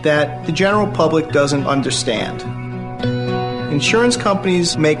that the general public doesn't understand. Insurance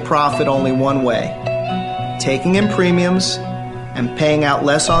companies make profit only one way, taking in premiums and paying out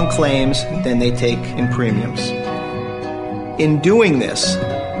less on claims than they take in premiums. In doing this,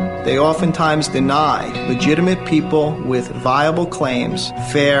 they oftentimes deny legitimate people with viable claims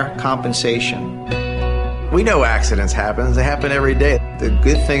fair compensation. We know accidents happen. They happen every day. The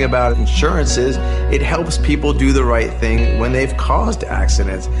good thing about insurance is it helps people do the right thing when they've caused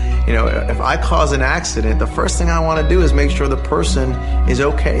accidents. You know, if I cause an accident, the first thing I want to do is make sure the person is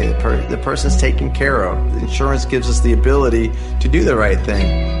okay, the person's taken care of. Insurance gives us the ability to do the right thing.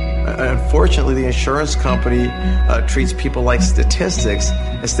 Unfortunately, the insurance company treats people like statistics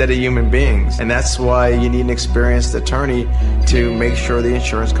instead of human beings. And that's why you need an experienced attorney to make sure the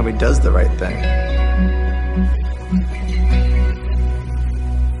insurance company does the right thing.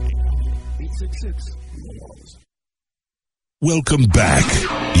 Welcome back.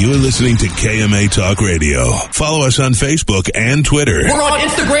 You're listening to KMA Talk Radio. Follow us on Facebook and Twitter. We're on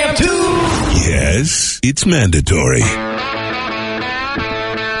Instagram too. Yes, it's mandatory.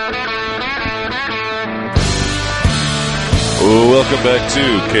 Welcome back to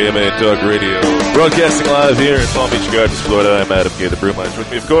KMA Talk Radio. Broadcasting live here in Palm Beach Gardens, Florida. I'm Adam K. the Brewmeister.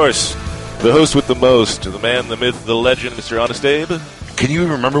 With me, of course, the host with the most, the man, the myth, the legend, Mr. Honest Abe. Can you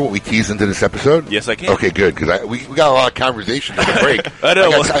remember what we teased into this episode? Yes, I can. Okay, good, because we got a lot of conversation on the break. I know.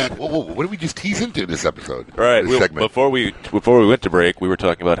 What did we just tease into this episode? All right. This segment? Before we went to break, we were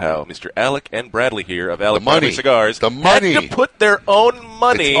talking about how Mr. Alec and Bradley here of Alec Bradley Cigars had to put their own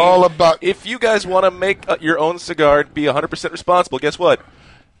money. It's all about. If you guys want to make your own cigar and be 100% responsible, guess what?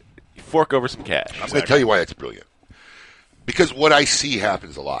 You fork over some cash. I'm going to tell you why that's brilliant. Because what I see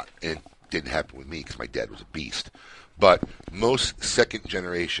happens a lot, and it didn't happen with me because my dad was a beast. But most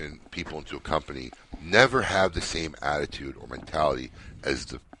second-generation people into a company never have the same attitude or mentality as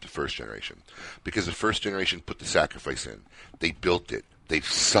the first generation. Because the first generation put the sacrifice in. They built it. They've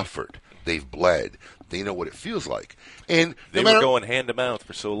suffered. They've bled. They know what it feels like. And they were going hand to mouth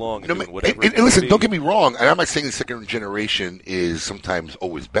for so long. And listen, don't get me wrong. And I'm not saying the second generation is sometimes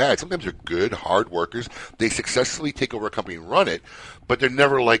always bad. Sometimes they're good, hard workers. They successfully take over a company and run it. But they're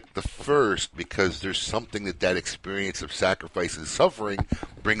never like the first because there's something that experience of sacrifice and suffering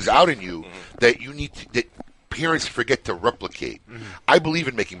brings out in you that you need to, that parents forget to replicate. I believe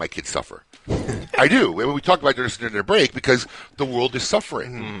in making my kids suffer. I do. We talked about this during the break because the world is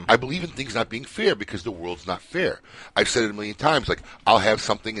suffering. I believe in things not being fair because the world's not fair. I've said it a million times. Like, I'll have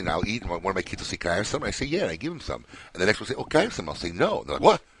something and I'll eat, and one of my kids will say, "Can I have some?" I say, "Yeah," and I give them some. And the next one will say, "Oh, can I have some?" I'll say, "No." And they're like,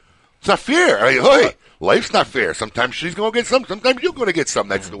 "What? It's not fair." I mean, hey, life's not fair. Sometimes she's going to get some. Sometimes you're going to get some.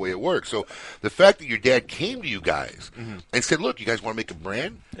 That's the way it works. So the fact that your dad came to you guys and said, "Look, you guys want to make a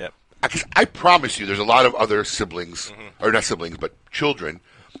brand?" Yep. I promise you, there's a lot of other siblings, or not siblings, but children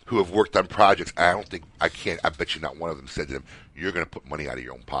who have worked on projects. I bet you not one of them said to them, "You're going to put money out of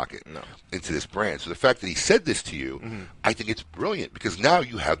your own pocket into this brand." So the fact that he said this to you, I think it's brilliant because now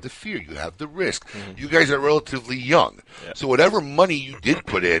you have the fear, you have the risk. You guys are relatively young. So whatever money you did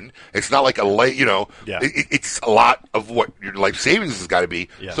put in, it's not like it's a lot of what your life savings has got to be.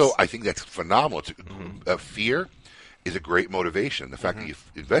 Yes. So I think that's phenomenal. Fear is a great motivation. The fact that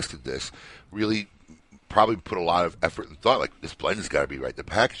you've invested this really probably put a lot of effort and thought. Like, this blend has got to be right. The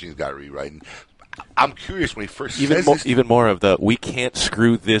packaging's got to be right. And I'm curious when he first says this. Even more of the, we can't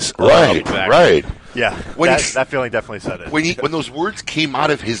screw this right, up. Right. Yeah, that feeling definitely said it. When those words came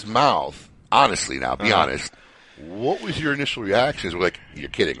out of his mouth, honestly now, be honest, what was your initial reactions? Like, you're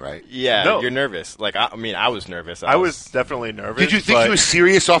kidding, right? Yeah, you're nervous. Like, I was nervous. I was definitely nervous. Did you think he was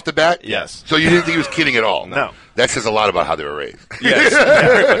serious off the bat? Yes. So you didn't think he was kidding at all? No. That says a lot about how they were raised.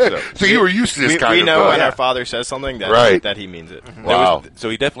 Yes. So you were used to this kind of... We know when our father says something that he means it. Wow.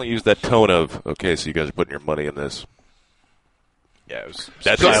 So he definitely used that tone of, okay, so you guys are putting your money in this. Yeah, it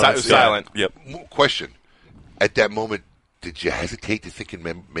was silent. Yep. Question. At that moment, did you hesitate to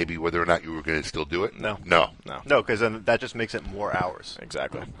thinking maybe whether or not you were going to still do it? No, because then that just makes it more hours.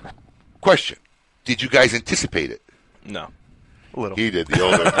 Exactly. Question. Did you guys anticipate it? No. A little. He did. The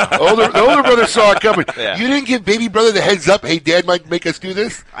older brother saw it coming. Yeah. You didn't give baby brother the heads up. Hey, Dad might make us do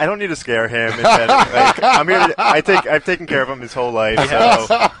this. I don't need to scare him. I'm here. I've taken care of him his whole life.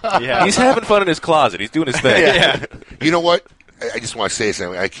 So, He's having fun in his closet. He's doing his thing. You know what? I just want to say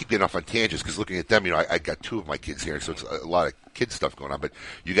something. I keep getting off on tangents because looking at them, I got 2 of my kids here, so it's a lot of kid stuff going on. But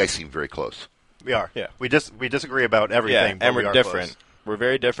you guys seem very close. We are. Yeah. We disagree about everything. Yeah, and but we're different. Close. We're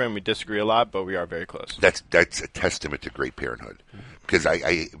very different. We disagree a lot, but we are very close. That's a testament to great parenthood. Because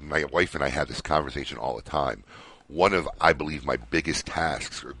my wife and I have this conversation all the time. One of, I believe, my biggest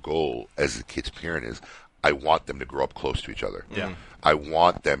tasks or goal as a kid's parent is I want them to grow up close to each other. Yeah. I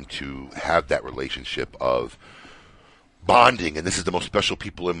want them to have that relationship of bonding, and this is the most special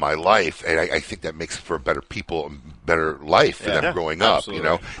people in my life, and I think that makes for a better better life for them growing up.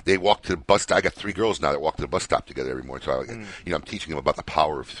 Absolutely. They walk to the bus stop. I got 3 girls now that walk to the bus stop together every morning. So I'm teaching them about the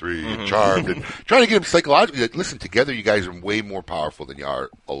power of 3 and Charmed, and trying to get them psychologically. Like, listen, together you guys are way more powerful than you are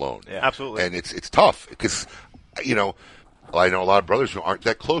alone. Yeah, absolutely. And it's tough because I know a lot of brothers who aren't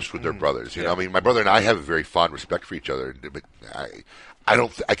that close with their brothers. I mean, my brother and I have a very fond respect for each other, but I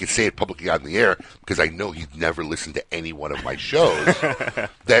don't. I can say it publicly on the air because I know he's never listened to any one of my shows.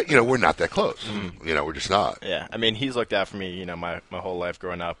 That we're not that close. We're just not. Yeah, I mean, he's looked out for me. My whole life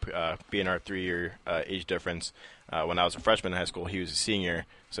growing up, being our 3-year age difference. When I was a freshman in high school, he was a senior,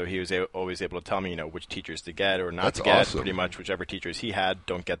 so he was always able to tell me, which teachers to get or not That's to get. awesome. Pretty much whichever teachers he had,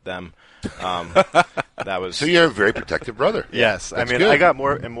 don't get them. That was. So you're a very protective brother. Yes, That's I mean, good. I got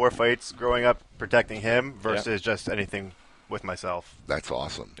more fights growing up protecting him versus just anything with myself. That's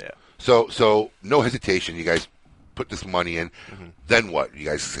awesome. Yeah. So no hesitation. You guys put this money in. Then what? You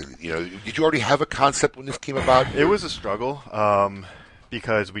guys, did you already have a concept when this came about? It was a struggle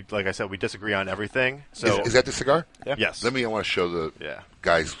because like I said, we disagree on everything. So is that the cigar? Yeah. Yes. I want to show the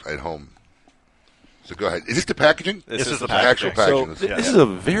guys at home. So go ahead. Is this the packaging? This is the actual packaging. So this is a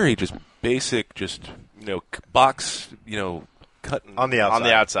very just basic, box, cut on the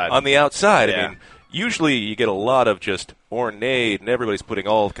outside. On the outside. Yeah. I mean, usually you get a lot of just ornate, and everybody's putting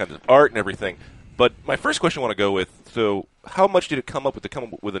all kinds of art and everything. But my first question I want to go with, so how much did it come up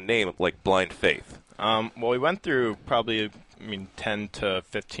with a name like Blind Faith? Well, we went through probably, 10 to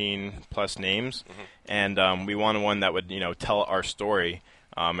 15 plus names, and we wanted one that would, tell our story.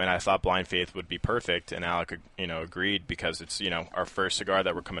 And I thought Blind Faith would be perfect, and Alec, agreed because it's, our first cigar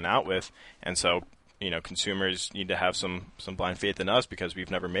that we're coming out with, and so, consumers need to have some blind faith in us because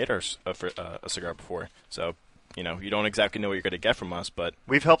we've never made a cigar before. So, you don't exactly know what you're going to get from us, but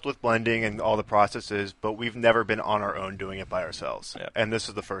we've helped with blending and all the processes, but we've never been on our own doing it by ourselves. Yep. And this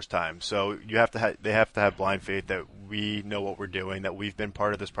is the first time. So they have to have blind faith that we know what we're doing, that we've been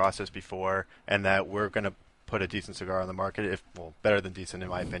part of this process before, and that we're going to put a decent cigar on the market. Better than decent in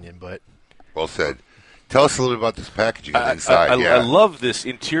my opinion, but well said. Tell us a little bit about this packaging on the inside. I love this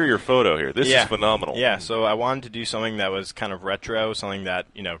interior photo here. This is phenomenal. Yeah, so I wanted to do something that was kind of retro, something that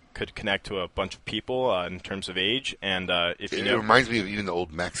could connect to a bunch of people in terms of age. And if it reminds me of even the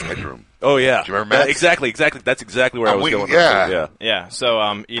old Max Headroom. Oh yeah, do you remember Max? Exactly. That's exactly where I was going. Yeah.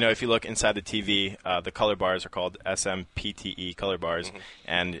 So if you look inside the TV, the color bars are called SMPTE color bars,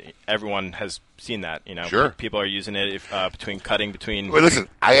 and everyone has seen that. Sure. People are using it between between. Wait, listen,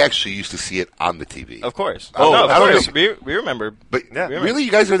 I actually used to see it on the TV. Of course. Oh, no, of I don't course. know. We remember. But we remember. Really,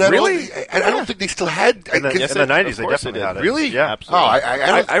 you guys are that really? old? I don't think they still had. In the 90s, they definitely had it. Really? Yeah, absolutely.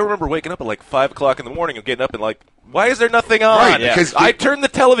 Oh, I remember waking up at like 5 o'clock in the morning and getting up and why is there nothing on? Right, because I turned the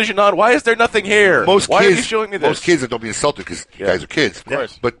television on. Why is there nothing here? Why are you showing me this? Most kids, don't be insulted because you guys are kids. Of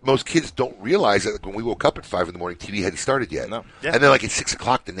course. But most kids don't realize that when we woke up at 5 in the morning, TV hadn't started yet. No. Yeah. And then at 6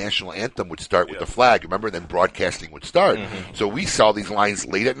 o'clock, the national anthem would start with the flag, remember? And then broadcasting would start. So we saw these lines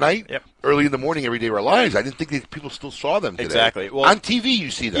late at night. Yep. Early in the morning, every day of our lives. I didn't think that people still saw them today. Exactly. Well, on TV, you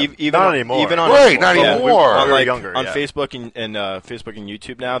see them. Even not anymore. Even on right, not anymore. On, younger, on Facebook and Facebook and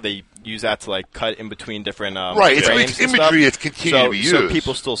YouTube now, they use that to cut in between different right. It's imagery. It's continuing to be used. So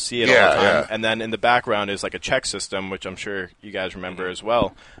people still see it all the time. Yeah. And then in the background is a check system, which I'm sure you guys remember as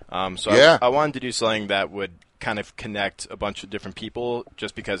well. I wanted to do something that would kind of connect a bunch of different people,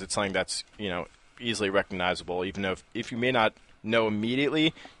 just because it's something that's easily recognizable, even though if you may not know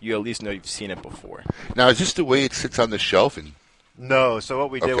immediately, you at least know you've seen it before. Now, is this the way it sits on the shelf? No, so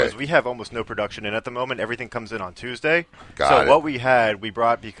what we did was we have almost no production in at the moment. Everything comes in on Tuesday. Got it. What we had, we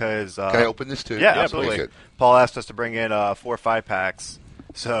brought because... Can I open this too? Yeah, absolutely. Paul asked us to bring in 4 or 5 packs.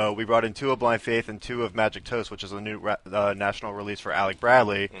 So we brought in 2 of Blind Faith and 2 of Magic Toast, which is a new national release for Alec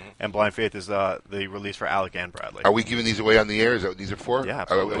Bradley, and Blind Faith is the release for Alec and Bradley. Are we giving these away on the air? Is that what these are for? Yeah,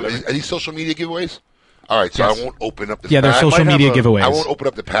 absolutely. Are these social media giveaways? All right, so Yes. I won't open up the Yeah, they're pack. social media giveaways. I won't open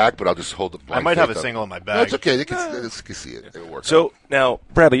up the pack, but I'll just hold the I blind might have faith a up. single in my bag. No, it's okay. They can see it. It'll work. So now,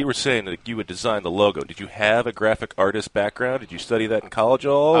 Bradley, you were saying that you would design the logo. Did you have a graphic artist background? Did you study that in college at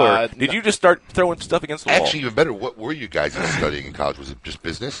all, or did you just start throwing stuff against the wall? Actually, even better. What were you guys studying in college? Was it just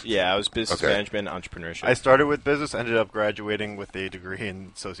business? Yeah, I was business Okay. management, entrepreneurship. I started with business, ended up graduating with a degree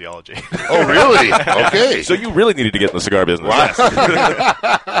in sociology. Oh, really? Okay. So you really needed to get in the cigar business. Yes.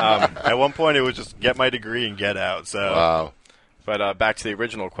 At one point, it was just get my degree and get out. So. Wow. But back to the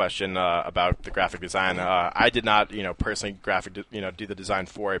original question about the graphic design, I did not, personally do the design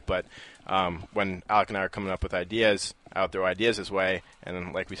for it. But when Alec and I are coming up with ideas, I would throw ideas his way,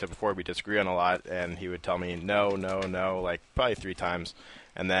 and like we said before, we disagree on a lot, and he would tell me no, like probably 3 times,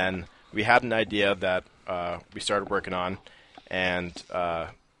 and then we had an idea that we started working on, and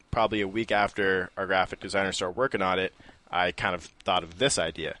probably a week after our graphic designer started working on it, I kind of thought of this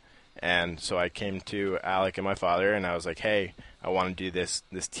idea. And so I came to Alec and my father, and I was like, "Hey, I want to do this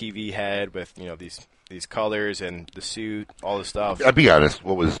TV head with these colors and the suit, all the stuff." I'll be honest.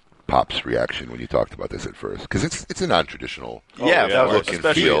 What was Pop's reaction when you talked about this at first? Because it's a non-traditional look and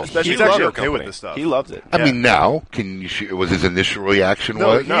feel. Especially he's actually okay with this stuff. He loves it. I mean, now was his initial reaction?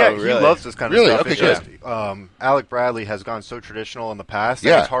 No, was he loves this kind of really? stuff. Okay, It's good. just, Alec Bradley has gone so traditional in the past.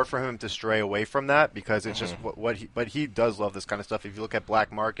 Yeah. And it's hard for him to stray away from that because it's just but he does love this kind of stuff. If you look at Black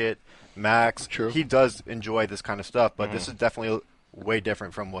Market, Max, he does enjoy this kind of stuff. But this is definitely way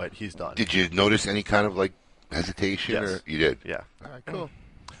different from what he's done. Did you notice any kind of hesitation? Yes. Or you did. Yeah. All right. Cool.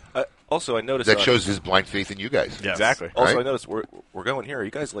 Also, I noticed That shows his blind faith in you guys. Yes. Exactly. Also, Right? I noticed we're going here. Are you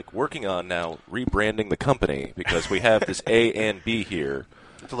guys working on now rebranding the company because we have this A and B here?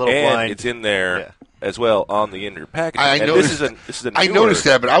 It's a little and blind. It's in there as well on the inner packaging. I And noticed. this is a I newer- noticed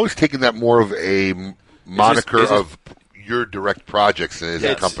that, but I was taking that more of a moniker is this- of your direct projects than as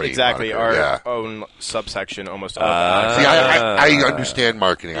a It's company. exactly moniker. our own subsection, almost. Of that. See, I understand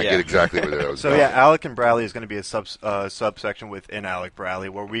marketing. I Yeah. get exactly what it was. So yeah, Alec and Bradley is going to be a subsection within Alec Bradley,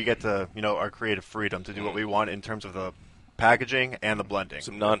 where we get to our creative freedom to do what we want in terms of the packaging and the blending.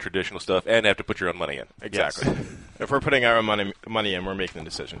 some non-traditional stuff, and have to put your own money in. Exactly. If we're putting our own money in, we're making the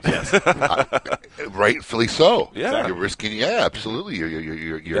decisions. Yes. Rightfully so. Yeah. You're risking. Yeah, absolutely.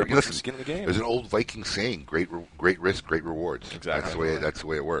 You're gotta put listen, some skin in the game. There's an old Viking saying: "Great risk, great rewards." Exactly. That's the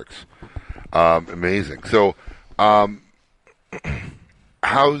way it works. Amazing. So,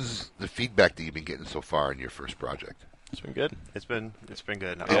 how's the feedback that you've been getting so far in your first project? It's been good. It's been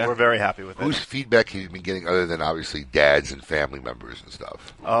good. Yeah. We're very happy with Whose it. feedback have you been getting other than obviously dads and family members and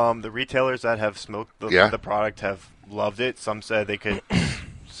stuff? The retailers that have smoked the product have loved it. Some said they could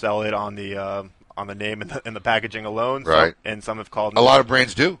sell it on the name and the packaging alone. Right. And some have called. A lot of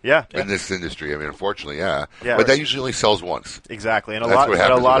brands do. Yeah. In this industry, I mean, unfortunately, yeah. Yeah. But that usually only sells once. Exactly, and That's what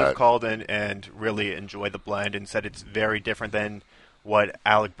happens a lot with have that. called in and really enjoyed the blend and said it's very different than what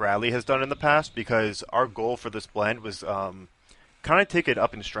Alec Bradley has done in the past, because our goal for this blend was kind of take it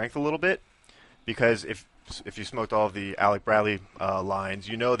up in strength a little bit, because if you smoked all of the Alec Bradley lines,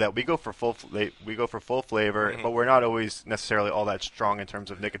 you know that we go for full flavor, but we're not always necessarily all that strong in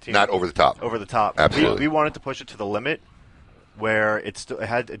terms of nicotine. Not over the top. Over the top. Absolutely. We wanted to push it to the limit, where it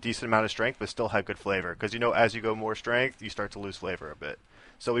had a decent amount of strength, but still had good flavor. Because as you go more strength, you start to lose flavor a bit.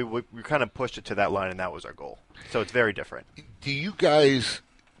 So we kind of pushed it to that line, and that was our goal. So it's very different. Do you guys,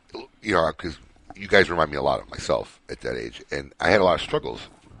 because you guys remind me a lot of myself at that age, and I had a lot of struggles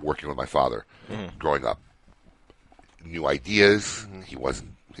working with my father growing up. New ideas, he wasn't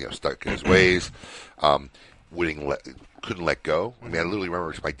stuck in his ways, couldn't let go. I mean, I literally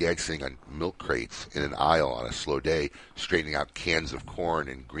remember my dad sitting on milk crates in an aisle on a slow day, straightening out cans of corn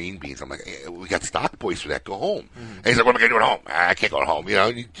and green beans. I'm like, hey, we got stock boys for that. Go home. And he's like, what am I going to do at home? I can't go home.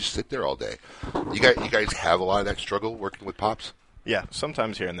 And you just sit there all day. You guys have a lot of that struggle working with Pops? Yeah,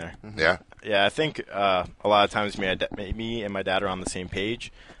 sometimes here and there. Yeah? Yeah, I think a lot of times me and my dad are on the same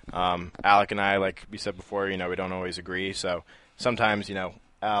page. Alec and I, like we said before, we don't always agree. So sometimes,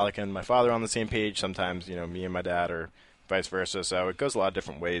 Alec and my father are on the same page. Sometimes, me and my dad, or vice versa. So it goes a lot of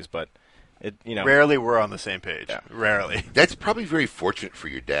different ways, but it, Rarely we're on the same page. Yeah. Rarely. That's probably very fortunate for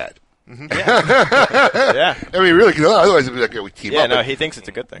your dad. Yeah. I mean, really, because otherwise it'd be like, we team up. Yeah, no, But he thinks it's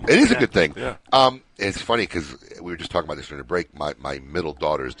a good thing. It is a good thing. Yeah. It's funny because we were just talking about this during the break. My middle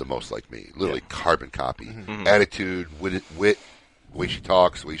daughter is the most like me. Literally carbon copy. Attitude, wit, the way she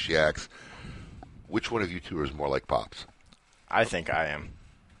talks, the way she acts. Which one of you two is more like Pops? I think I am,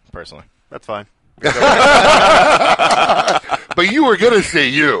 personally. That's fine. But you were going to say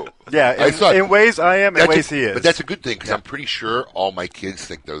you. Yeah, in ways I am, in ways he is. But that's a good thing, because I'm pretty sure all my kids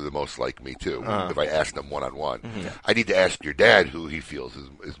think they're the most like me, too, if I ask them one-on-one. Mm-hmm. I need to ask your dad who he feels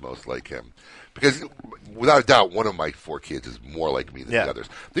is most like him. Because, without a doubt, one of my 4 kids is more like me than the others.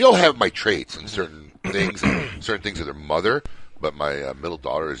 They all have my traits and certain things, and certain things of their mother, but my middle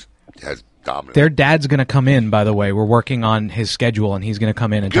daughter has dominant. Their dad's going to come in, by the way. We're working on his schedule, and he's going to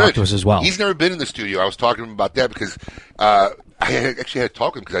come in and talk to us as well. He's never been in the studio. I was talking to him about that because I actually had to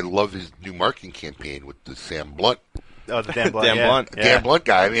talk to him because I love his new marketing campaign with the Sam Blunt. Oh, the Dan Blunt. Dan Blunt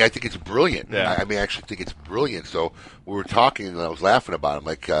guy. I mean, I think it's brilliant. Yeah. I actually think it's brilliant. So we were talking, and I was laughing about him.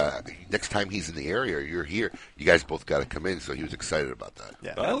 Like, next time he's in the area, or you're here, you guys both got to come in. So he was excited about that.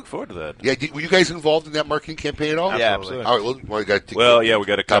 Yeah, I look forward to that. Yeah, were you guys involved in that marketing campaign at all? Yeah, absolutely. All right, we got to we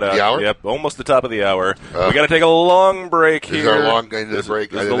got to cut out. The hour? Yep, almost the top of the hour. We got to take a long break here. Is there a long break?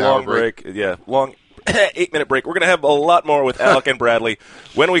 This is a long break. Yeah, long 8-minute break. We're going to have a lot more with Alec and Bradley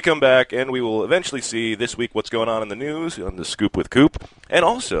when we come back, and we will eventually see this week what's going on in the news on the Scoop with Coop, and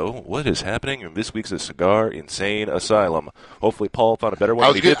also what is happening in this week's Cigar Insane Asylum. Hopefully Paul found a better one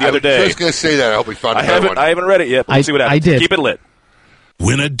than he did the other day. I was just going to say that. I hope he found a better one. I haven't read it yet, but we'll see what happens. I did. Keep it lit.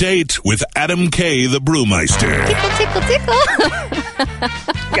 Win a date with Adam K. the Brewmeister. Tickle, tickle.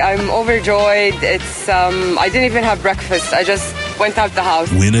 I'm overjoyed. It's I didn't even have breakfast. I just went out the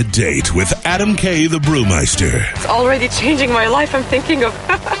house. Win a date with Adam K. the Brewmeister. It's already changing my life. I'm thinking of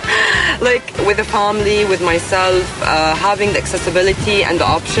like with the family, with myself, having the accessibility and the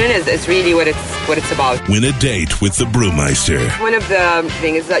option is really what it's about. Win a date with the Brewmeister. One of the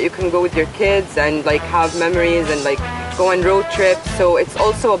things is that you can go with your kids and like have memories and like go on road trips. So it's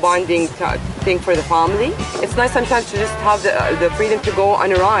also a bonding thing for the family. It's nice sometimes to just have the freedom to go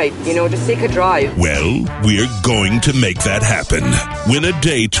on a ride, just take a drive. Well, we're going to make that happen. Win a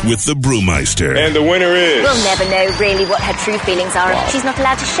date with the Brewmeister. And the winner is... We'll never know really what her true feelings are. Wow. She's not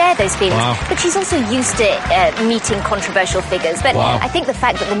allowed to share those feelings. Wow. But she's also used to meeting controversial figures. But I think the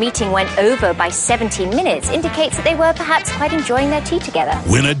fact that the meeting went over by 17 minutes indicates that they were perhaps quite enjoying their tea together.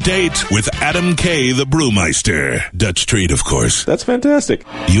 Win a date with Adam K. the Brewmeister. Dutch treat, of course. That's fantastic.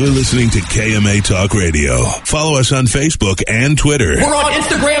 You're listening to KMA Talk Radio. Follow us on Facebook and Twitter. We're on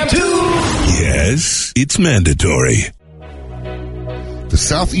Instagram, too. Yes, it's mandatory. The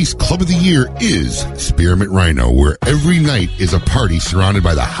Southeast Club of the Year is Spearmint Rhino, where every night is a party surrounded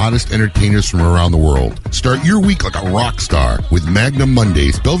by the hottest entertainers from around the world. Start your week like a rock star with Magnum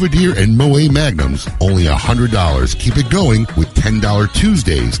Mondays, Belvedere, and Moët Magnums, only $100. Keep it going with $10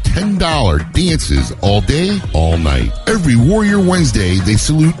 Tuesdays, $10 dances all day, all night. Every Warrior Wednesday, they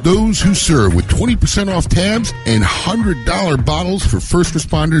salute those who serve with 20% off tabs and $100 bottles for first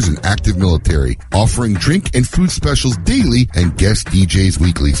responders and active military, offering drink and food specials daily and guest DJs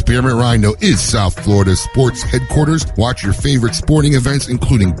weekly. Spearmint Rhino is South Florida's sports headquarters. Watch your favorite sporting events,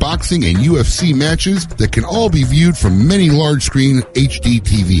 including boxing and UFC matches that can all be viewed from many large-screen HD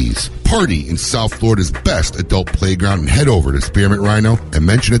TVs. Party in South Florida's best adult playground and head over to Spearmint Rhino and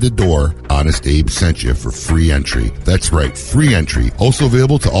mention at the door, Honest Abe sent you for free entry. That's right, free entry. Also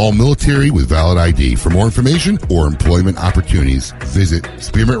available to all military with valid ID. For more information or employment opportunities, visit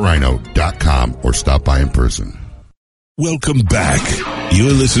SpearmintRhino.com or stop by in person. Welcome back.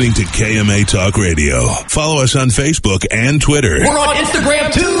 You're listening to KMA Talk Radio. Follow us on Facebook and Twitter. We're on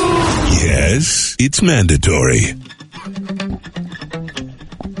Instagram, too. Yes, it's mandatory.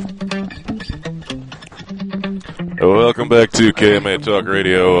 Welcome back to KMA Talk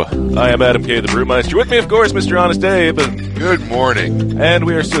Radio. I am Adam K. the Brewmeister. With me, of course, Mr. Honest Dave. Good morning. And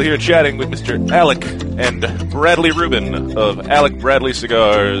we are still here chatting with Mr. Alec and Bradley Rubin of Alec Bradley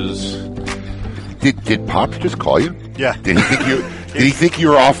Cigars. Did Pops just call you? Yeah. Did he think you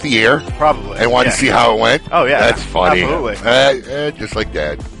were off the air? Probably. And wanted to see how it went? Oh, yeah. That's funny. Absolutely. Just like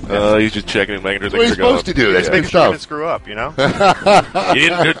Dad. He's just checking and making sure That's what he's supposed to do. That's good stuff. Didn't screw up, you didn't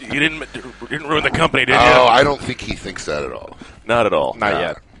ruin the company, did you? Oh, I don't think he thinks that at all. Not at all. Not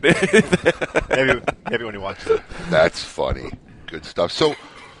yet. maybe when he watches it. That's funny. Good stuff. So,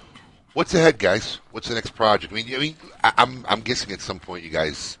 what's ahead, guys? What's the next project? I mean, I'm guessing at some point you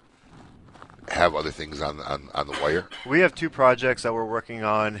guys have other things on the wire. We have 2 projects that we're working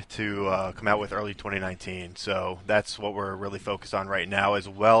on to come out with early 2019. So that's what we're really focused on right now, as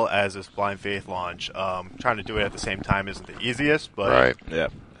well as this Blind Faith launch. Trying to do it at the same time isn't the easiest, but right. Yeah,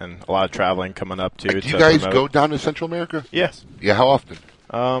 and a lot of traveling coming up too. Do you guys go down to Central America? Yes. Yeah. How often?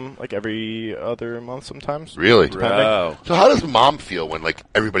 Like every other month sometimes. Really? Wow. So how does Mom feel when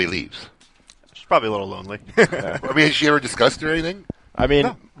everybody leaves? She's probably a little lonely. I mean, has she ever discussed it or anything? I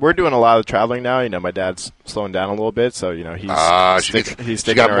mean, we're doing a lot of traveling now. My dad's slowing down a little bit, so he's she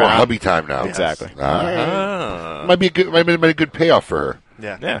sticking got around. more hubby time now. Exactly. Might be a good payoff for her.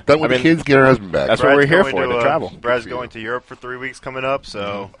 Yeah. Done with the kids, get her husband back. That's what we're here for, to travel. Brad's going to Europe for 3 weeks coming up,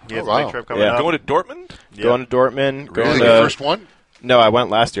 so he has a big trip coming Yeah. up. Going to Dortmund? Yeah. Going to Dortmund. Really? Going The to, first one? No, I went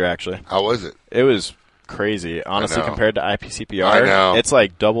last year, actually. How was it? It was crazy. Honestly, know. compared to IPCPR, I know. it's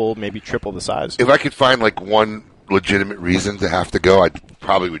like double, maybe triple the size. If I could find one legitimate reason to have to go, I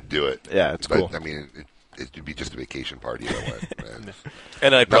probably would do it. Yeah, it's cool. I mean, it would be just a vacation party.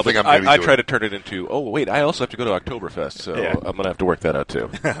 And I Nothing I'm gonna be doing. try to turn it into, oh, wait, I also have to go to Oktoberfest, so I'm going to have to work that out, too.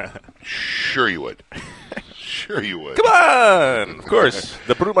 Sure you would. Sure you would. Come on! Of course.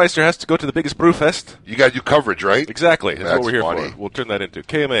 The Brewmeister has to go to the biggest brewfest. You got to do coverage, right? Exactly. That's what we're here funny. for. We'll turn that into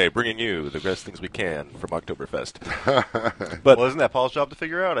KMA, bringing you the best things we can from Oktoberfest. But isn't that Paul's job to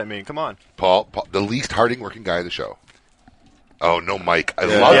figure out? I mean, come on. Paul, the least hardworking guy of the show. Oh, no, Mike. I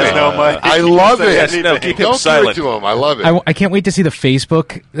love it. No, Mike. I love it. Yes, no, keep him Don't silent. give it to him. I love it. I can't wait to see the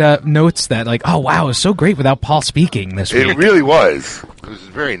Facebook notes that oh wow, it was so great without Paul speaking this week. It really was. It was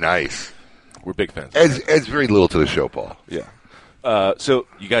very nice. We're big fans. Adds very little to the show, Paul. Yeah. So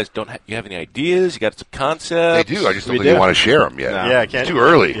you guys you have any ideas? You got some concepts? They do. I just don't think you want to share them yet. No. Yeah, I can't. It's too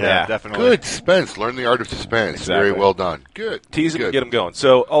early. Yeah, definitely. Good suspense. Learn the art of suspense. Exactly. Very well done. Good. Tease them and get them going.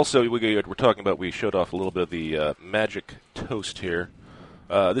 So also we're talking about, we showed off a little bit of the Magic Toast here.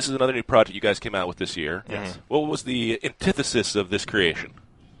 This is another new project you guys came out with this year. Yes. What was the antithesis of this creation?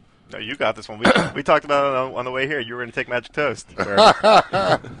 No, you got this one. We talked about it on the way here. You were going to take Magic Toast.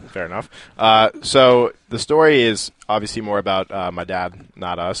 Fair enough. So the story is obviously more about my dad,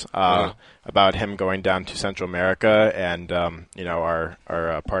 not us. About him going down to Central America, and our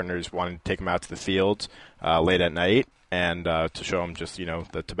partners wanted to take him out to the fields late at night and to show him just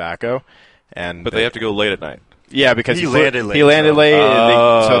the tobacco. But they have to go late at night. Yeah, because he landed late. He landed late,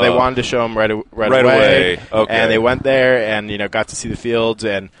 so they wanted to show him right away. Okay. And they went there and got to see the fields,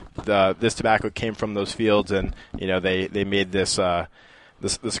 and this tobacco came from those fields, and they made this the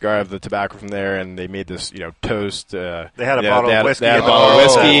cigar of the tobacco from there, and they made this toast. They had a bottle of whiskey. They had a bottle of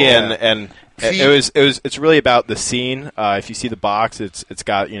whiskey, and it's really about the scene. If you see the box, it's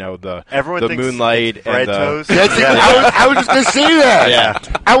got Everyone the thinks moonlight it's bread and toast. I was just going to say that.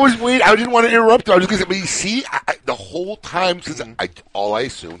 Yeah. I was waiting. I didn't want to interrupt you. I was just going to say, but you see, the whole time since all I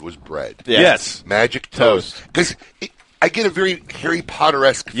assumed was bread. Yeah. Yes. Magic toast. Because I get a very Harry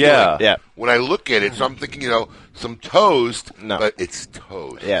Potter-esque feeling when I look at it. So I'm thinking, some toast, but it's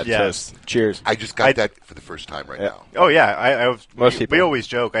toast. Yeah, toast. Cheers. I just got that for the first time now. Oh, yeah. Most people. We always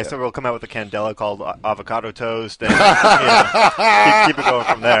joke. I said we'll come out with a candela called avocado toast, and keep it going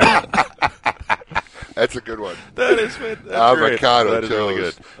from there. That's a good one. That is fantastic. Avocado that toast. is really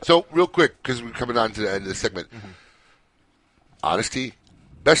good. So, real quick, because we're coming on to the end of the segment. Honesty,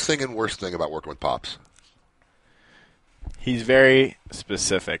 best thing and worst thing about working with Pops? He's very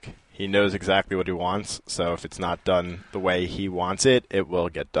specific. He knows exactly what he wants, so if it's not done the way he wants it, it will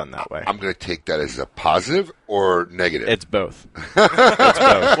get done that way. I'm going to take that as a positive or negative? It's both.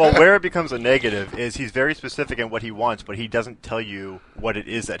 Well, where it becomes a negative is he's very specific in what he wants, but he doesn't tell you what it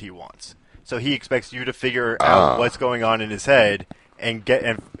is that he wants. So he expects you to figure out what's going on in his head and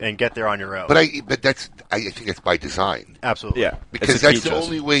get there on your own. But I think that's by design. Absolutely. Yeah. Because that's the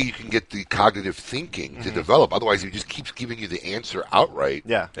only way you can get the cognitive thinking to develop. Otherwise, he just keeps giving you the answer outright.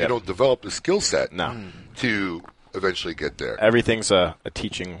 Yeah. You don't develop the skill set to eventually get there. Everything's a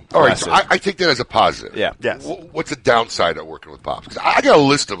teaching All right, lesson. so I take that as a positive. Yeah. Yes. What's the downside of working with Pops? 'Cause I got a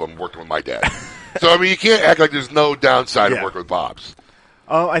list of them working with my dad. So, I mean, you can't act like there's no downside of working with Pops.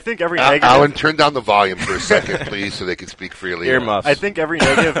 I think every negative... Alan, turn down the volume for a second, please, so they can speak freely. Earmuffs. I think every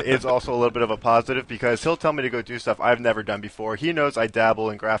negative is also a little bit of a positive because he'll tell me to go do stuff I've never done before. He knows I dabble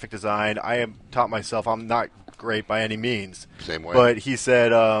in graphic design. I am taught myself I'm not great by any means. Same way. But he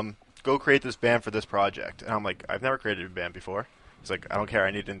said, go create this band for this project. And I'm like, I've never created a band before. He's like, I don't care.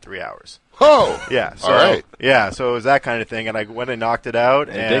 I need it in 3 hours. Oh! Yeah. So, all right. Yeah, so it was that kind of thing. And I went and knocked it out.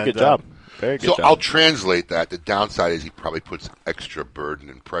 You did a good job. Very good So job. I'll translate that. The downside is he probably puts extra burden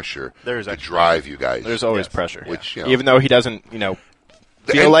and pressure to drive you guys. There's always pressure. Which, even though he doesn't,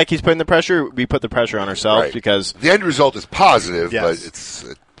 feel like he's putting the pressure, we put the pressure on ourselves because the end result is positive, Yes. but it's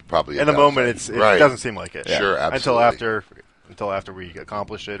probably in the moment it doesn't seem like it. Sure, absolutely. Until after we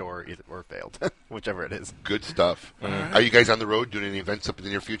accomplish it or failed, whichever it is. Good stuff. Are you guys on the road doing any events up in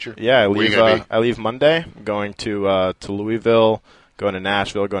the near future? Yeah, Where are you gonna be? I leave Monday. I'm going to Louisville. going to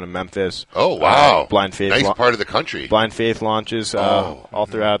Nashville, going to Memphis. Oh, wow. Blind Faith. Nice part of the country. Blind Faith launches all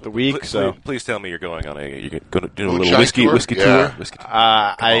throughout the week. Please tell me you're going on you're going to do a Moonshine little whiskey tour? whiskey Yeah. tour. Whiskey tour.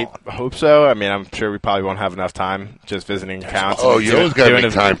 I hope so. I mean, I'm sure we probably won't have enough time just visiting accounts. Oh, and you always got to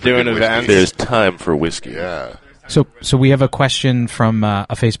make time for doing good events. whiskey. There's time for whiskey. Yeah. So we have a question from a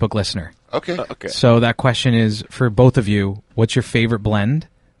Facebook listener. Okay. So that question is for both of you. What's your favorite blend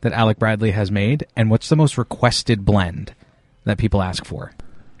that Alec Bradley has made, and what's the most requested blend that people ask for?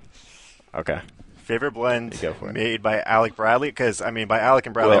 Okay. Favorite blend made by Alec Bradley? Because, I mean, by Alec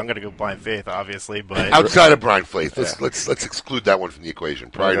and Bradley, I'm going to go Blind Faith, obviously. But outside of Blind Faith, let's exclude that one from the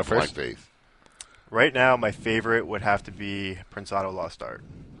equation. Prior to Blind Faith. Right now, my favorite would have to be Prensado Lost Art.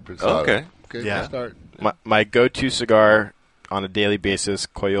 Okay. Yeah. Start. My go-to cigar on a daily basis,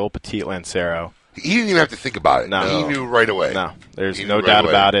 Coyol Petit Lancero. He didn't even have to think about it. No. He knew right away. No, there's He no knew doubt right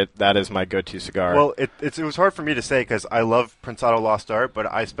away. about it. That is my go-to cigar. Well, it was hard for me to say because I love Prensado Lost Art,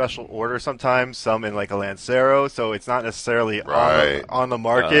 but I special order sometimes, some in like a Lancero, so it's not necessarily on the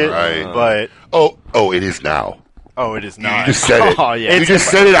market. But it is now. Oh, it is not. You just said it. Oh, yeah. You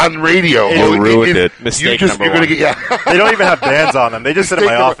just said it on radio. You ruined it. Mistake number you're gonna one. get, They don't even have bands on them. They just sit in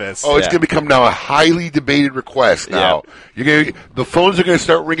my office. Oh, it's going to become now a highly debated request now. The phones are going to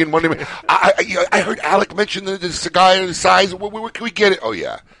start ringing Monday. I heard Alec mention the cigar and the size. Where can we get it? Oh,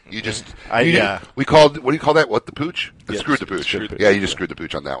 yeah. We called, what do you call that? What, the pooch? Screwed the pooch. Yeah, you just screwed the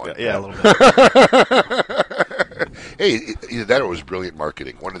pooch on that one. Yeah, a little bit. Hey, either that or it was brilliant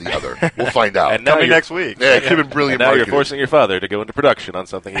marketing. One or the other. We'll find out. And now Coming next week. Yeah, it could have been brilliant and now marketing. you're forcing your father to go into production on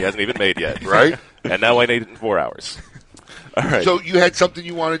something he hasn't even made yet. Right? And now I need it in 4 hours. All right. So you had something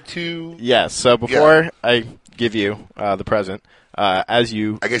you wanted to... Yes. So before I give you the present, as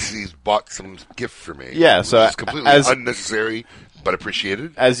you... I guess he's bought some gift for me. Yeah, so it's completely unnecessary, but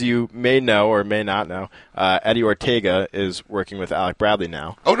appreciated. As you may know or may not know, Eddie Ortega is working with Alec Bradley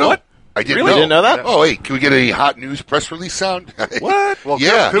now. Oh, no. What? I didn't know. You didn't know that? Oh, wait. Can we get a hot news press release sound? What? Well,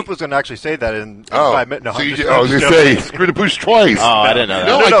 yeah. Coop was going to actually say that in 5 minutes. No, so I was going to say, screw the push twice. Oh, I didn't know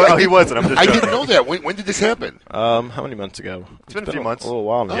that. No, he wasn't. I'm just I joking. didn't know that. When did this happen? How many months ago? It's been a few months. A little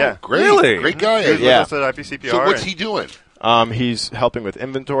while now. Yeah. Great. Really? Great guy. He was with us at IPCPR. So what's he doing? He's helping with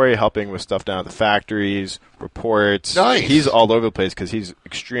inventory, helping with stuff down at the factories, reports. Nice. He's all over the place because he's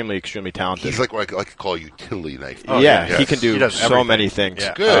extremely, extremely talented. He's like what I like to call a utility knife. He can do does so everything. many things.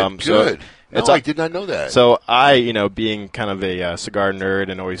 Yeah. Good. I did not know that. So I, being kind of a cigar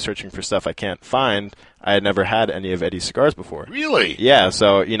nerd and always searching for stuff I can't find, I had never had any of Eddie's cigars before. Really? Yeah.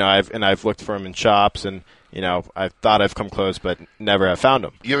 So I've looked for him in shops, and I thought I've come close, but never have found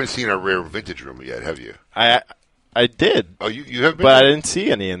him. You haven't seen our rare vintage room yet, have you? I did. Oh, you have been? But I didn't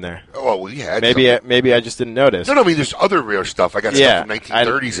see any in there. Oh, well, you had Maybe I just didn't notice. No, I mean, there's other rare stuff. I got stuff from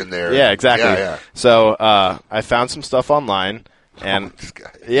 1930s in there. Yeah, exactly. Yeah. So I found some stuff online, and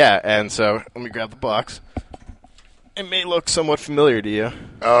and so let me grab the box. It may look somewhat familiar to you.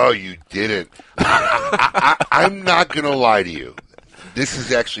 Oh, you didn't. I'm not going to lie to you. This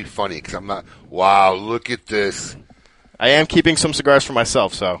is actually funny because I'm not. Wow, look at this. I am keeping some cigars for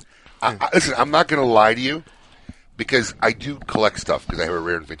myself, so. Listen, I'm not going to lie to you because I do collect stuff because I have a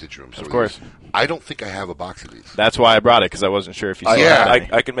rare and vintage room. So of course. I don't think I have a box of these. That's why I brought it because I wasn't sure if you saw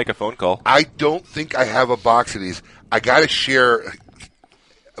it. I can make a phone call. I don't think I have a box of these. I got to share.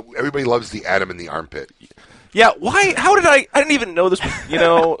 Everybody loves the Adam in the armpit. Yeah, why? How did I didn't even know this.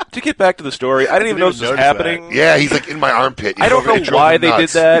 To get back to the story, I didn't even know this was happening. That. Yeah, he's like in my armpit. I don't know why they did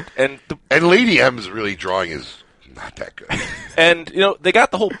that. And Lady M's really drawing is not that good. And they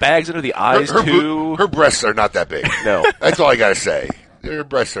got the whole bags under the eyes too. Her breasts are not that big. No, that's all I got to say. Her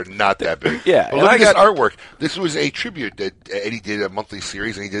breasts are not that big. Yeah, but look at this artwork. This was a tribute that Eddie did a monthly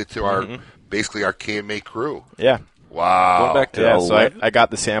series, and he did it to our KMA crew. Yeah. Wow. Going back to so I got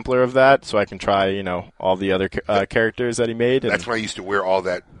the sampler of that so I can try, all the other characters that he made. And that's when I used to wear all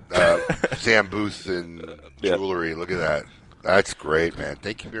that Sam Booth and jewelry. Look at that. That's great, man.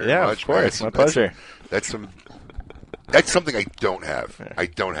 Thank you very much. Yeah, of course. My pleasure. That's something I don't have. I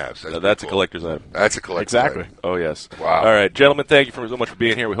don't have. So that's a collector's item. That's a collector's item. Oh, yes. Wow. All right, gentlemen, thank you so much for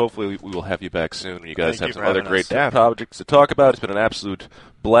being here. Hopefully we will have you back soon. You guys have some other great projects to talk about. It's been an absolute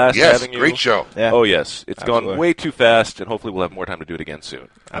blast having you. Great show. Yeah. Oh, yes. It's gone way too fast, and hopefully we'll have more time to do it again soon.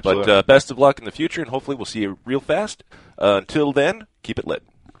 Absolutely. But best of luck in the future, and hopefully we'll see you real fast. Until then, keep it lit.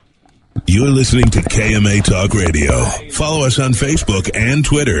 You're listening to KMA Talk Radio. Follow us on Facebook and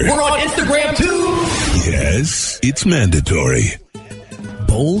Twitter. We're on Instagram, too. Yes, it's mandatory.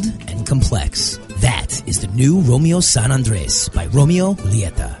 Bold and complex. That is the new Romeo San Andres by Romeo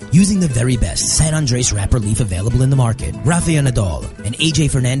Julieta. Using the very best San Andres wrapper leaf available in the market, Rafael Nadal and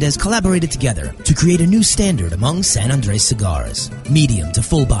AJ Fernandez collaborated together to create a new standard among San Andres cigars. Medium to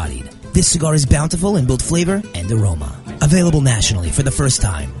full-bodied, this cigar is bountiful in both flavor and aroma. Available nationally for the first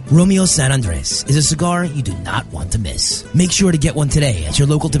time, Romeo San Andres is a cigar you do not want to miss. Make sure to get one today at your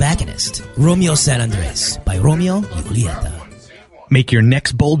local tobacconist. Romeo San Andres by Romeo Julieta. Make your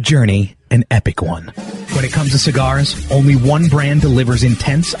next bold journey an epic one. When it comes to cigars, only one brand delivers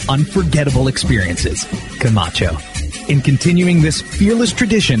intense, unforgettable experiences: Camacho. In continuing this fearless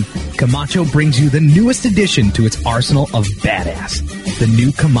tradition, Camacho brings you the newest addition to its arsenal of badass, the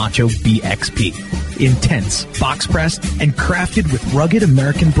new Camacho BXP. Intense, box-pressed, and crafted with rugged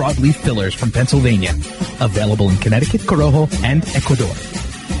American broadleaf fillers from Pennsylvania. Available in Connecticut, Corojo, and Ecuador.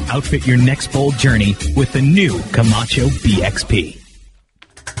 Outfit your next bold journey with the new Camacho BXP.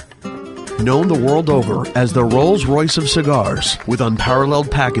 Known the world over as the Rolls-Royce of cigars, with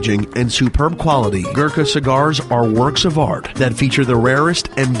unparalleled packaging and superb quality, Gurkha cigars are works of art that feature the rarest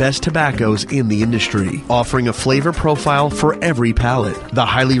and best tobaccos in the industry, offering a flavor profile for every palate. The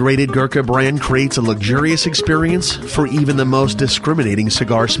highly rated Gurkha brand creates a luxurious experience for even the most discriminating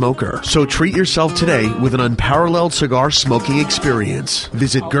cigar smoker. So treat yourself today with an unparalleled cigar smoking experience.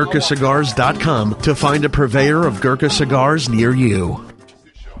 Visit GurkhaCigars.com to find a purveyor of Gurkha cigars near you.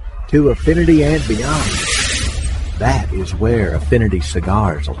 To affinity and beyond. That is where Affinity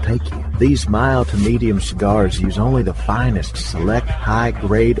Cigars will take you. These mild to medium cigars use only the finest select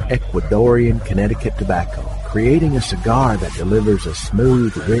high-grade Ecuadorian Connecticut tobacco, creating a cigar that delivers a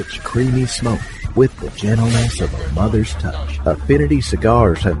smooth, rich, creamy smoke with the gentleness of a mother's touch. Affinity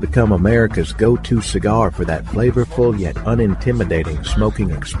Cigars have become America's go-to cigar for that flavorful yet unintimidating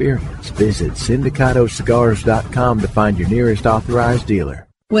smoking experience. Visit SindicatoCigars.com to find your nearest authorized dealer.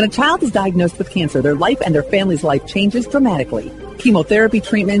 When a child is diagnosed with cancer, their life and their family's life changes dramatically. Chemotherapy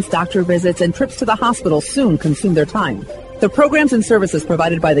treatments, doctor visits, and trips to the hospital soon consume their time. The programs and services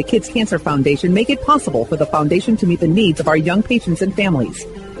provided by the Kids Cancer Foundation make it possible for the foundation to meet the needs of our young patients and families.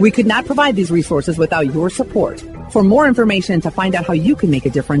 We could not provide these resources without your support. For more information and to find out how you can make a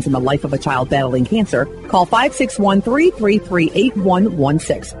difference in the life of a child battling cancer, call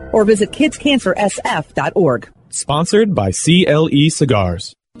 561-333-8116 or visit kidscancersf.org. Sponsored by CLE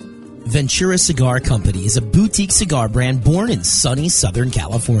Cigars. Ventura Cigar Company is a boutique cigar brand born in sunny Southern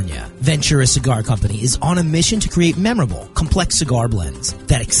California. Ventura Cigar Company is on a mission to create memorable, complex cigar blends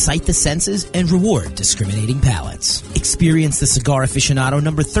that excite the senses and reward discriminating palates. Experience the Cigar Aficionado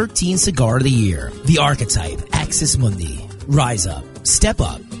number 13 Cigar of the Year, the archetype Axis Mundi. Rise up, step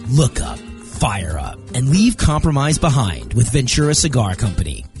up, look up, fire up, and leave compromise behind with Ventura Cigar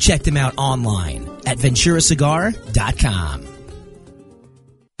Company. Check them out online at VenturaCigar.com.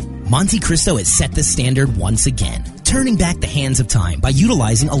 Monte Cristo has set the standard once again, turning back the hands of time by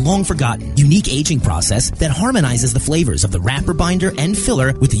utilizing a long-forgotten, unique aging process that harmonizes the flavors of the wrapper, binder, and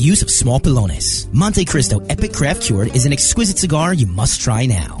filler with the use of small pilones. Monte Cristo Epic Craft Cured is an exquisite cigar you must try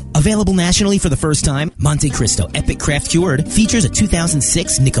now. Available nationally for the first time, Monte Cristo Epic Craft Cured features a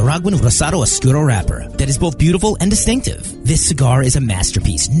 2006 Nicaraguan Rosado Oscuro wrapper that is both beautiful and distinctive. This cigar is a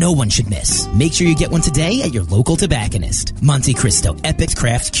masterpiece no one should miss. Make sure you get one today at your local tobacconist. Monte Cristo Epic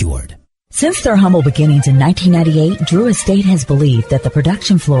Craft Cured. Since their humble beginnings in 1998, Drew Estate has believed that the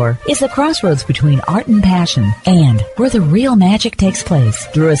production floor is the crossroads between art and passion, and where the real magic takes place.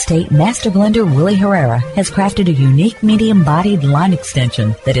 Drew Estate Master Blender Willie Herrera has crafted a unique medium-bodied line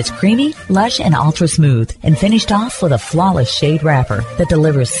extension that is creamy, lush, and ultra-smooth, and finished off with a flawless shade wrapper that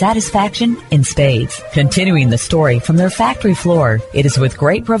delivers satisfaction in spades. Continuing the story from their factory floor, it is with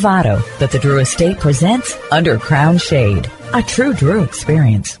great bravado that the Drew Estate presents Under Crown Shade, a true Drew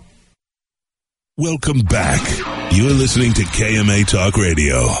experience. Welcome back. You're listening to KMA Talk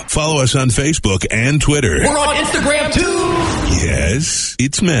Radio. Follow us on Facebook and Twitter. We're on Instagram too. Yes,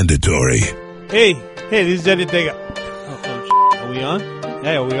 it's mandatory. Hey, this is Jenny Tega. Are we on?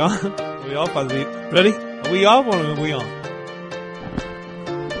 Hey, are we on? Are we off? Ready? Are we off or are we on?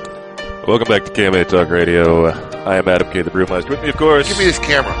 Welcome back to KMA Talk Radio. I am Adam K. the Brewmeister. With me, of course. Give me this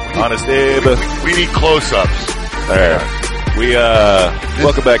camera. Honest Abe. We need close-ups. All right.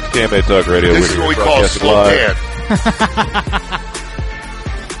 Welcome back to KMA Talk Radio. This is what we call slow pan.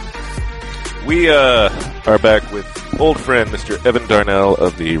 We are back with old friend Mr. Evan Darnell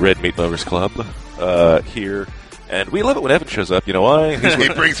of the Red Meat Lovers Club here. And we love it when Evan shows up. You know why? He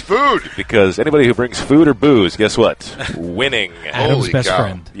brings food. Because anybody who brings food or booze, guess what? Winning. Adam's Holy best cow.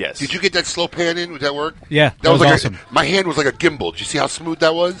 friend. Yes. Did you get that slow pan in? Would that work? Yeah, that was like awesome. my hand was like a gimbal. Did you see how smooth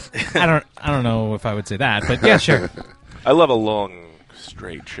that was? I don't know if I would say that, but yeah, sure. I love a long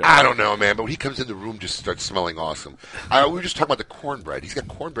Straight shot. I don't know, man, but when he comes in the room, just starts smelling awesome. We were just talking about the cornbread. He's got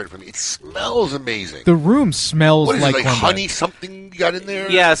cornbread for me. It smells amazing. The room smells what is like it, like cornbread. honey something you got in there?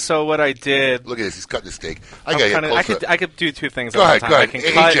 Yeah, so what I did... Look at this. He's cutting the steak. I could do two things go at ahead, one go time. ahead.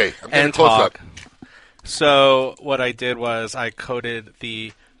 I can cut AJ, I'm getting and close talk. up. So what I did was I coated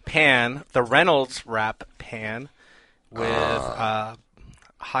the pan, the Reynolds wrap pan, with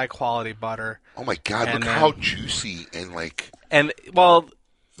high-quality butter. Oh, my God. Look how juicy and like... And, well,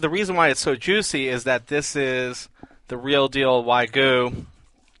 the reason why it's so juicy is that this is the real deal Wagyu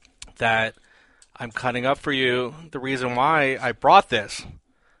that I'm cutting up for you. The reason why I brought this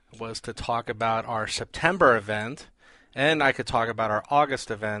was to talk about our September event, and I could talk about our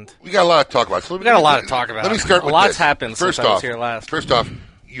August event. We got a lot to talk about. So we got a lot to talk about. Let me start with a lot's this. happened First since I was off, here last. First off,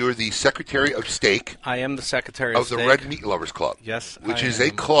 you're the Secretary of Steak. I am the Secretary of the Steak. Red Meat Lovers Club. Yes, which I is am.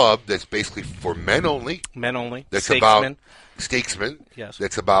 a club that's basically for men only. Men only. That's Steaksmen. about steaksmen. Yes.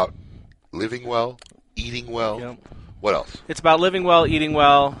 That's about living well, eating well. Yep. What else? It's about living well, eating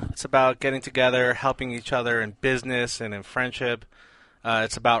well. It's about getting together, helping each other in business and in friendship.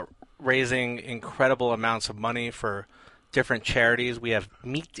 It's about raising incredible amounts of money for different charities. We have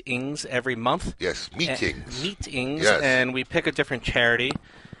meetings every month. Yes, meetings. Meetings, Yes. and we pick a different charity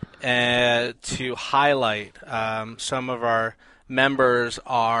to highlight. Some of our members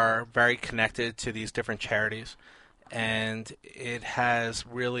are very connected to these different charities, and it has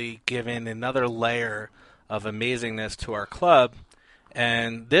really given another layer of amazingness to our club.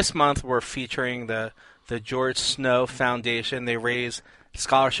 And this month we're featuring the George Snow Foundation. They raise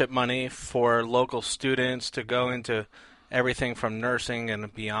scholarship money for local students to go into everything from nursing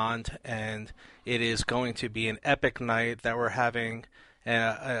and beyond. And it is going to be an epic night that we're having,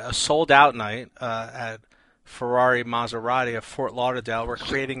 a sold-out night at Ferrari Maserati of Fort Lauderdale. We're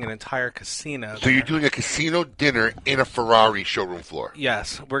creating an entire casino. So you're doing a casino dinner in a Ferrari showroom floor.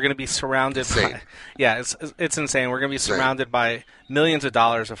 Yes, we're going to be surrounded Insane. by... Yeah, it's insane. We're going to be surrounded by millions of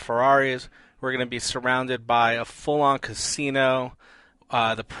dollars of Ferraris. We're going to be surrounded by a full-on casino.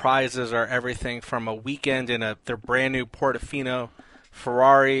 The prizes are everything from a weekend in their brand-new Portofino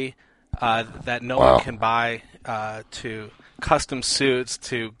Ferrari that no one can buy, to custom suits,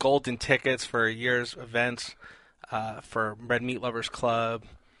 to golden tickets for a year's events for Red Meat Lovers Club.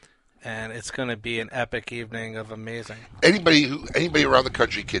 And it's going to be an epic evening of amazing. Anybody around the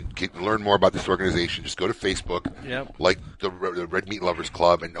country can learn more about this organization. Just go to Facebook, like the Red Meat Lovers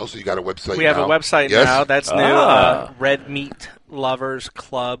Club, and also you got a website. We have a website now that's new,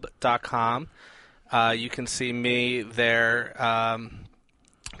 redmeatloversclub.com. You can see me there,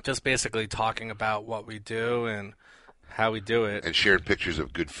 just basically talking about what we do and how we do it. And sharing pictures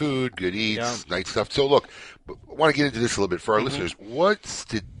of good food, good eats, nice stuff. So look, I want to get into this a little bit for our listeners. What's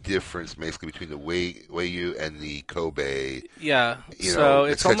the difference basically between the Wagyu and the Kobe? Yeah, so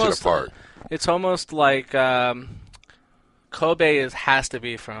it's sets almost it apart. It's almost like Kobe has to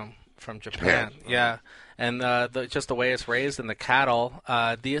be from Japan. Yeah, and just the way it's raised and the cattle.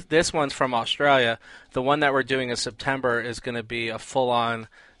 This one's from Australia. The one that we're doing in September is going to be a full-on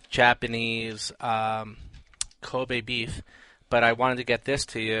Japanese Kobe beef, but I wanted to get this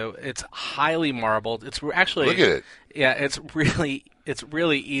to you. It's highly marbled. It's actually look at it. Yeah, it's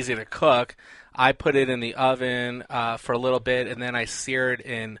really easy to cook. I put it in the oven for a little bit, and then I sear it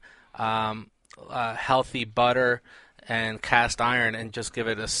in healthy butter and cast iron, and just give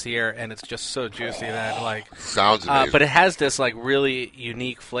it a sear, and it's just so juicy that sounds amazing. But it has this really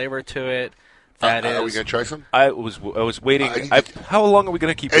unique flavor to it. Are we going to try some? I was waiting. How long are we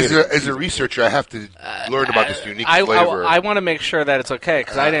going to keep waiting? As a researcher, I have to learn about this unique flavor. I want to make sure that it's okay,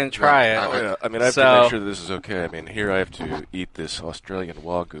 because I didn't try it. I have to make sure that this is okay. I mean, here I have to eat this Australian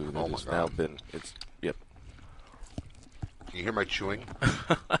Wagyu that has now been... Yep. Can you hear my chewing?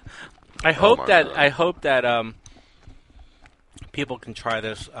 I hope that people can try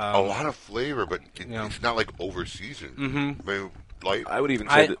this. A lot of flavor, but it's not over seasoned. Mm-hmm. I mean, I would even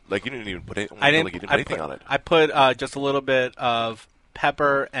say that you didn't even put anything on it. I put just a little bit of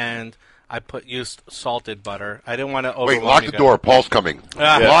pepper, and I used salted butter. I didn't want to overwhelm Wait, lock the door. Paul's coming.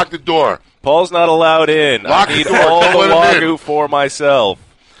 Yeah. Lock the door. Paul's not allowed in. Lock I need the door. all Don't the let him Wagyu for myself.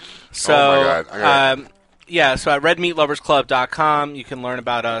 So, oh my God. So at redmeatloversclub.com, you can learn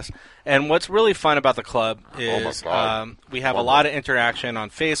about us. And what's really fun about the club is we have a lot of interaction on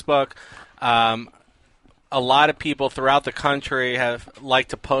Facebook. A lot of people throughout the country have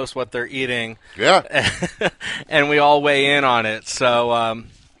liked to post what they're eating. Yeah. And we all weigh in on it. So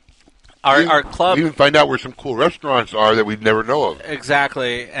our club... We even find out where some cool restaurants are that we'd never know of.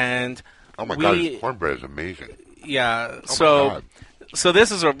 Exactly. And oh my God, this cornbread is amazing. Yeah. Oh so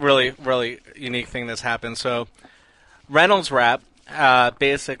this is a really, really unique thing that's happened. So Reynolds Wrap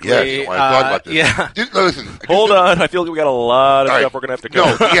basically. Yes, I thought about this. Yeah. Listen. Hold on. I feel like we got a lot of stuff we're going to have to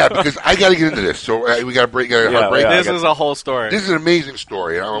cover. No, yeah, because I got to get into this. So we got to break. This is a whole story. This is an amazing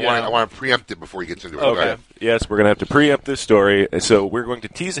story. And I want to preempt it before he gets into it. Okay. Yes, we're going to have to preempt this story. So we're going to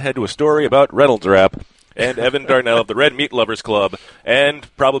tease ahead to a story about Reynolds Wrap and Evan Darnell of the Red Meat Lovers Club, and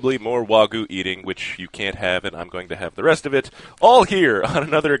probably more Wagyu eating, which you can't have, and I'm going to have the rest of it, all here on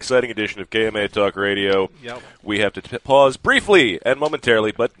another exciting edition of KMA Talk Radio. Yep. We have to pause briefly and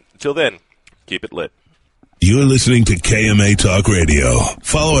momentarily, but until then, keep it lit. You're listening to KMA Talk Radio.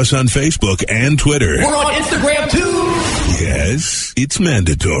 Follow us on Facebook and Twitter. We're on Instagram, too. Yes, it's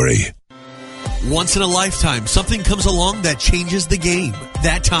mandatory. Once in a lifetime, something comes along that changes the game.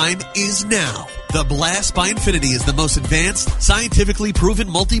 That time is now. The Blast by Infinity is the most advanced, scientifically proven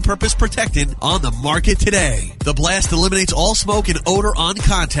multi-purpose protectant on the market today. The Blast eliminates all smoke and odor on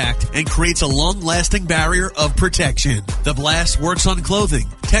contact and creates a long-lasting barrier of protection. The Blast works on clothing,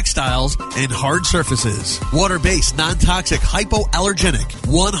 textiles, and hard surfaces. Water-based, non-toxic, hypoallergenic,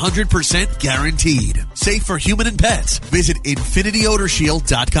 100% guaranteed. Safe for human and pets. Visit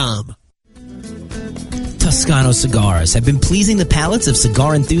InfinityOdorShield.com. Toscano cigars have been pleasing the palates of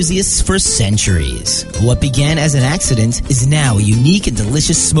cigar enthusiasts for centuries. What began as an accident is now a unique and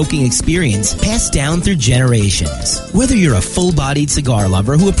delicious smoking experience passed down through generations. Whether you're a full-bodied cigar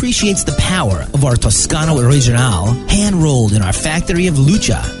lover who appreciates the power of our Toscano Original, hand-rolled in our factory of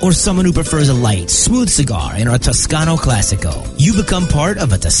Lucha, or someone who prefers a light, smooth cigar in our Toscano Classico, you become part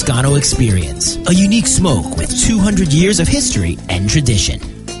of a Toscano experience, a unique smoke with 200 years of history and tradition.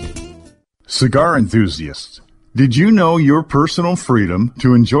 Cigar enthusiasts, did you know your personal freedom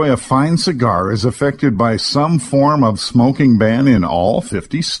to enjoy a fine cigar is affected by some form of smoking ban in all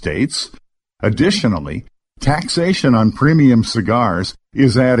 50 states? Additionally, taxation on premium cigars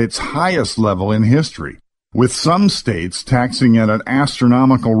is at its highest level in history, with some states taxing at an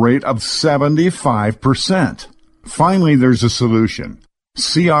astronomical rate of 75%. Finally, there's a solution.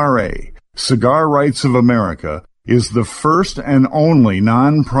 CRA, Cigar Rights of America, is the first and only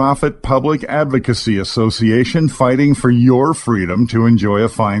non-profit public advocacy association fighting for your freedom to enjoy a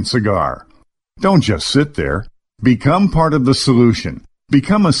fine cigar. Don't just sit there. Become part of the solution.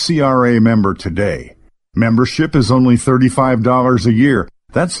 Become a CRA member today. Membership is only $35 a year.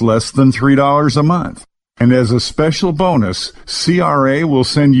 That's less than $3 a month. And as a special bonus, CRA will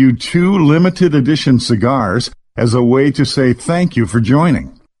send you 2 limited edition cigars as a way to say thank you for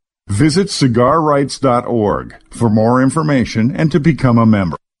joining. Visit cigarrights.org for more information and to become a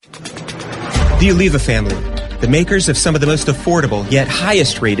member. The Oliva family, the makers of some of the most affordable yet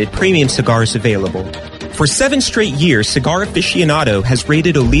highest rated premium cigars available. For 7 straight years, Cigar Aficionado has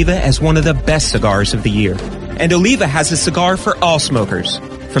rated Oliva as one of the best cigars of the year. And Oliva has a cigar for all smokers,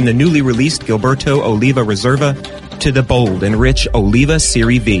 from the newly released Gilberto Oliva Reserva to the bold and rich Oliva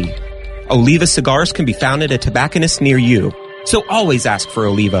Serie V. Oliva cigars can be found at a tobacconist near you, so always ask for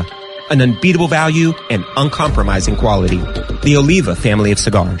Oliva, an unbeatable value and uncompromising quality. The Oliva family of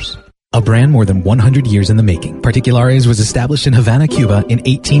cigars. A brand more than 100 years in the making, Particulares was established in Havana, Cuba in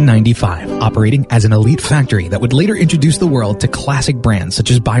 1895, operating as an elite factory that would later introduce the world to classic brands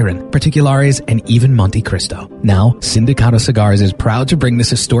such as Byron, Particulares, and even Monte Cristo. Now, Sindicato Cigars is proud to bring this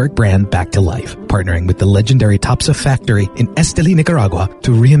historic brand back to life, partnering with the legendary Topsa factory in Esteli, Nicaragua,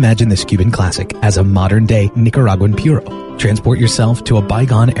 to reimagine this Cuban classic as a modern-day Nicaraguan puro. Transport yourself to a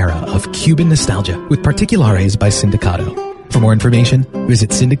bygone era of Cuban nostalgia with Particulares by Sindicato. For more information, visit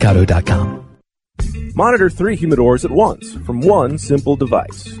Sindicato.com. Monitor 3 humidors at once from one simple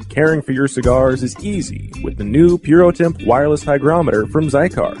device. Caring for your cigars is easy with the new PuroTemp wireless hygrometer from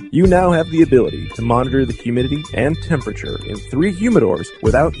Zycar. You now have the ability to monitor the humidity and temperature in 3 humidors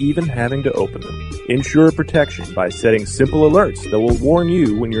without even having to open them. Ensure protection by setting simple alerts that will warn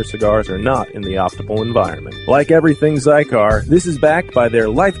you when your cigars are not in the optimal environment. Like everything Zycar, this is backed by their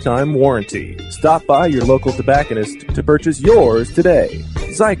lifetime warranty. Stop by your local tobacconist to purchase yours today.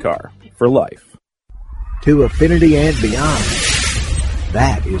 Zycar, for life. To affinity and beyond.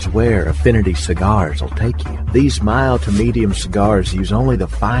 That is where Affinity Cigars will take you. These mild to medium cigars use only the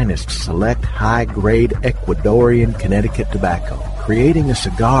finest select high-grade Ecuadorian Connecticut tobacco, creating a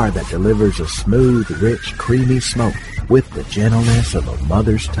cigar that delivers a smooth, rich, creamy smoke with the gentleness of a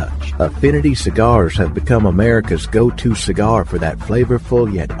mother's touch. Affinity Cigars have become America's go-to cigar for that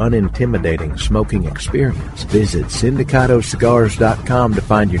flavorful yet unintimidating smoking experience. Visit SindicatoCigars.com to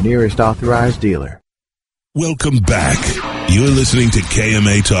find your nearest authorized dealer. Welcome back. You're listening to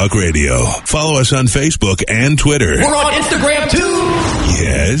KMA Talk Radio. Follow us on Facebook and Twitter. We're on Instagram, too.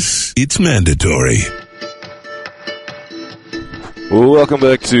 Yes, it's mandatory. Welcome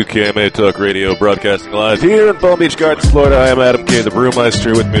back to KMA Talk Radio, broadcasting live here in Palm Beach Gardens, Florida. I am Adam K, the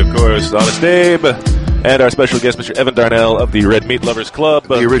Brewmeister. With me, of course, Honest Abe, and our special guest, Mr. Evan Darnell of the Red Meat Lovers Club.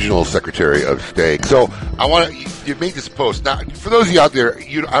 The original Secretary of Steak. So, I want to, you made this post. Now, for those of you out there,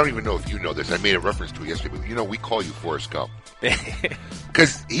 I don't even know if you know this. I made a reference to it yesterday, but we call you Forrest Gump.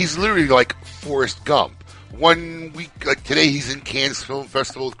 Because he's literally like Forrest Gump. 1 week, like today, he's in Cannes Film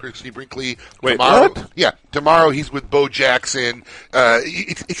Festival with Christy Brinkley. Wait, tomorrow, what? Yeah, tomorrow he's with Bo Jackson.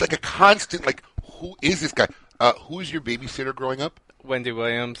 It's like a constant, like, who is this guy? Who was your babysitter growing up? Wendy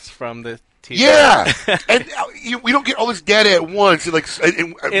Williams from the TV. Yeah, and we don't get all this data at once.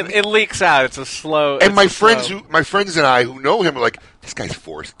 It leaks out. It's a slow. And my friends and I who know him are like, this guy's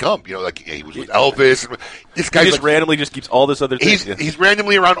Forrest Gump. He was with Elvis. This guy just randomly just keeps all this other things. He's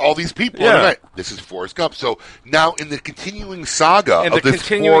randomly around all these people. Yeah. This is Forrest Gump. So now in the continuing saga of this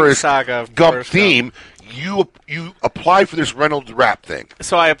Forrest Gump theme, you applied for this Reynolds Wrap thing.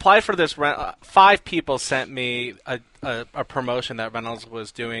 So I applied for this. 5 people sent me a promotion that Reynolds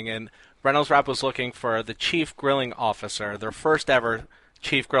was doing, and Reynolds Wrap was looking for the chief grilling officer, their first ever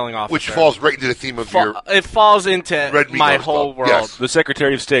chief grilling officer. Which falls right into the theme of your... It falls into my whole world. Yes. The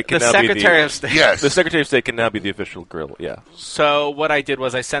Secretary of State can now be the... Yes. The Secretary of State can now be the official grill, yeah. So what I did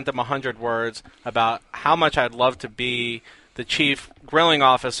was I sent them 100 words about how much I'd love to be the chief grilling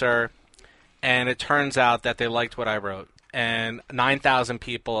officer, and it turns out that they liked what I wrote. And 9,000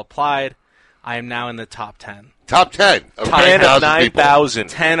 people applied. I am now in the top 10. Top 10 of 10 of 9,000.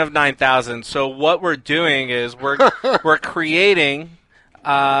 10 of 9,000. So what we're doing is we're creating,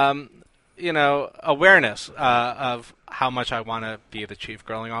 awareness of how much I want to be the chief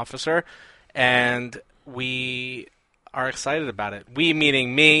grilling officer, and we are excited about it. We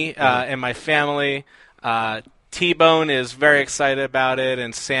meaning me and my family. T-Bone is very excited about it,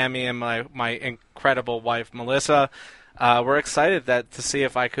 and Sammy and my incredible wife Melissa. We're excited to see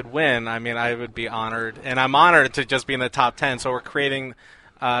if I could win. I mean, I would be honored, and I'm honored to just be in the top 10. So we're creating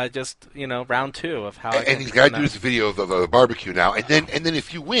round 2 of how. And he's got to do this video of a barbecue now, and then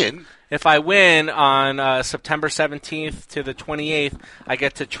if you win. If I win on September 17th to the 28th, I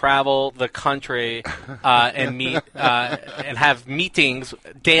get to travel the country and meet and have meetings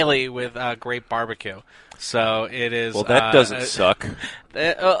daily with Great Barbecue. So it is. Well, that doesn't suck.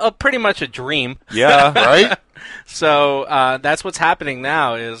 Pretty much a dream. Yeah, right? So that's what's happening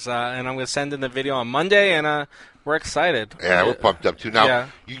now. And I'm going to send in the video on Monday, and we're excited. Yeah, we're pumped up too. Now,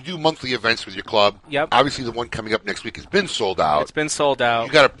 you do monthly events with your club. Yep. Obviously, the one coming up next week has been sold out. It's been sold out.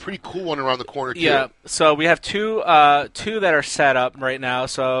 You got a pretty cool one around the corner, too. Yeah, so we have two that are set up right now.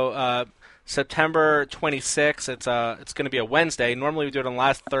 So September 26th, it's going to be a Wednesday. Normally we do it on the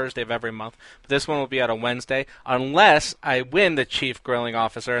last Thursday of every month, but this one will be on a Wednesday, unless I win the chief grilling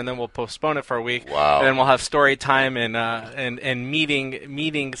officer, and then we'll postpone it for a week. Wow. And then we'll have story time and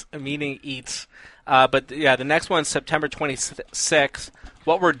meeting eats. But yeah, the next one's September 26th.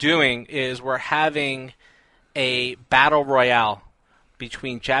 What we're doing is we're having a battle royale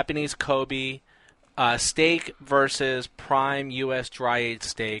between Japanese Kobe steak versus prime U.S. dry-aged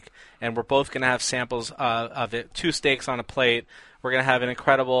steak, and we're both going to have samples of it. 2 steaks on a plate. We're going to have an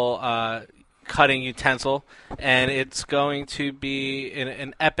incredible cutting utensil, and it's going to be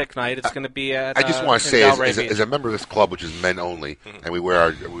an epic night. It's going to be at. I just want to say, as a member of this club, which is men only, and we wear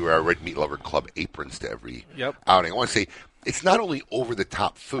our Red Meat Lover Club aprons to every outing. I want to say it's not only over the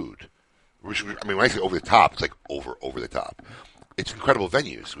top food. When I say over the top, it's like over the top. It's incredible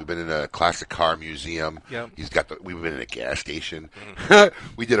venues. We've been in a classic car museum. Yep. We've been in a gas station.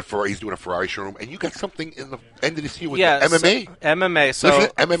 We did he's doing a Ferrari showroom, and you got something in the end of this year with MMA. MMA. So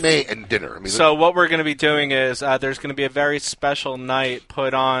listen, MMA and dinner. So what we're going to be doing is there's going to be a very special night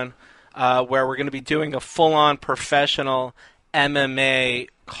put on where we're going to be doing a full-on professional MMA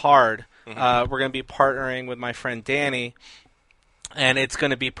card. We're going to be partnering with my friend Danny, and it's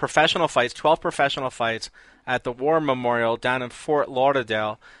going to be professional fights, 12 professional fights at the War Memorial down in Fort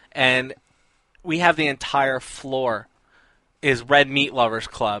Lauderdale, and we have the entire floor is Red Meat Lovers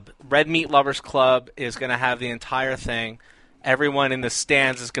Club. Red Meat Lovers Club is going to have the entire thing. Everyone in the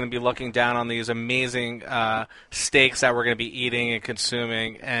stands is going to be looking down on these amazing steaks that we're going to be eating and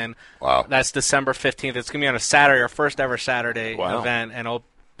consuming, and that's December 15th. It's going to be on a Saturday, our first ever Saturday event, and it'll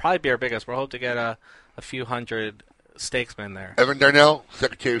probably be our biggest. We'll hope to get a few hundred steaksmen there. Evan Darnell,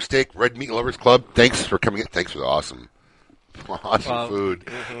 Secretary of State, Red Meat Lovers Club. Thanks for coming in. Thanks for the awesome Awesome food.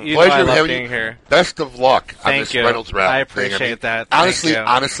 You Pleasure know I love having being you. here. Best of luck on Thank this you. Reynolds route. I appreciate that. Thank you.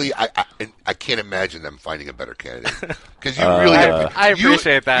 Honestly, I can't imagine them finding a better candidate because you really. I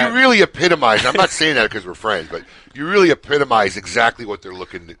appreciate that. You really epitomize. I'm not saying that because we're friends, but you really epitomize exactly what they're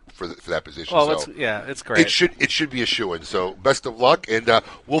looking for that position. Well, so it's great. It should be a shoo-in. So best of luck, and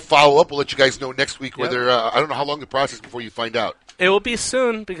we'll follow up. We'll let you guys know next week whether I don't know how long the process before you find out. It will be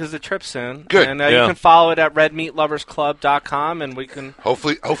soon because the trip's soon. Good. And you can follow it at redmeatloversclub.com, and we can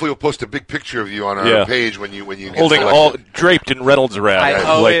hopefully we'll post a big picture of you on our page when you get holding selected. all draped in Reynolds wrap.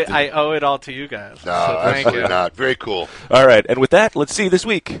 I owe it all to you guys. No, so thank absolutely you. not. Very cool. All right, and with that, let's see this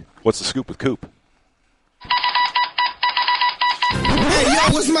week. What's the scoop with Coop? Hey,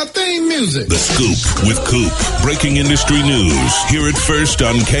 yo, what's my theme music? The Scoop with Coop. Breaking industry news. Hear it first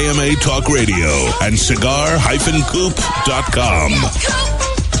on KMA Talk Radio and cigar-coop.com.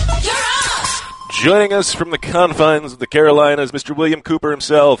 Joining us from the confines of the Carolinas, Mr. William Cooper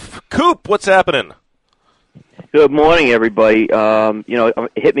himself. Coop, what's happening? Good morning, everybody.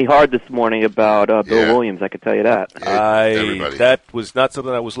 It hit me hard this morning about Bill Williams. I can tell you that. That was not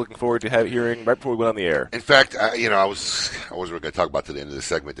something I was looking forward to hearing right before we went on the air. In fact, I wasn't going to talk about to the end of the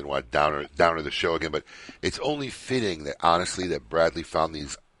segment. Didn't want to downer the show again, but it's only fitting that honestly that Bradley found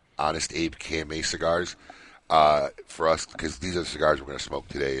these Honest Abe KMA cigars for us because these are the cigars we're going to smoke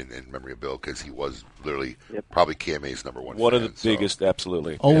today in memory of Bill because he was literally probably KMA's number one. One of the biggest,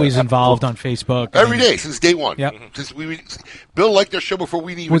 absolutely. Always involved on Facebook. Every day since day one. Yep. Since Bill liked our show before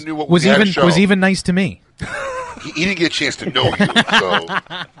we even knew what we had a show. Was even nice to me. He didn't get a chance to know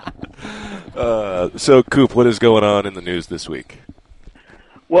you. So, Coop, what is going on in the news this week?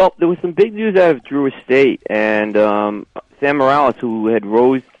 Well, there was some big news out of Drew Estate, and Sam Morales, who had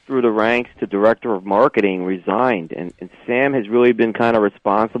rose through the ranks to director of marketing, resigned. And Sam has really been kind of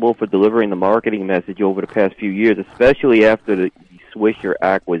responsible for delivering the marketing message over the past few years, especially after the Swisher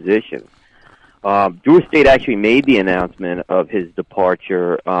acquisition. Drew Estate actually made the announcement of his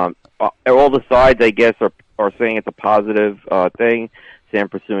departure. All the sides, I guess, are saying it's a positive thing, Sam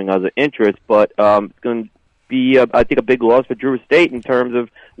pursuing other interests, but it's going to be, I think, a big loss for Drew Estate in terms of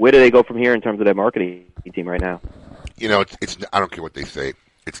where do they go from here in terms of their marketing team right now. It's I don't care what they say.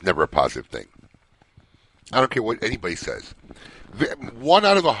 It's never a positive thing. I don't care what anybody says. 1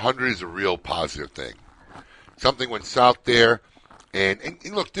 out of 100 is a real positive thing. Something went south there, and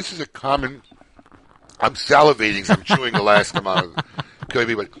look, this is a common. I'm salivating as I'm chewing the last amount of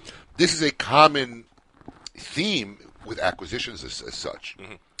KB, but this is a common theme with acquisitions as such.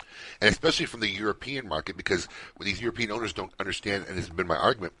 Mm-hmm. And especially from the European market, because when these European owners don't understand, and this has been my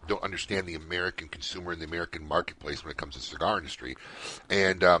argument, don't understand the American consumer and the American marketplace when it comes to the cigar industry.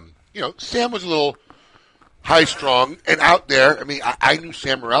 And, Sam was a little high-strung and out there. I mean, I knew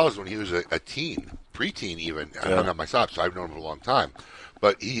Sam Morales when he was a teen, preteen even. I hung out myself, so I've known him for a long time.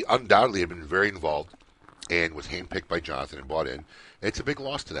 But he undoubtedly had been very involved and was handpicked by Jonathan and bought in. It's a big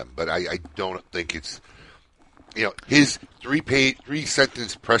loss to them, but I don't think it's... his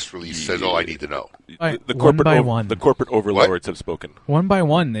 3-sentence press release says all I need to know. The corporate the corporate overlords have spoken. One by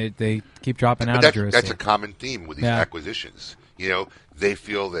one, they keep dropping out of Drew Estate. That's a common theme with these acquisitions. They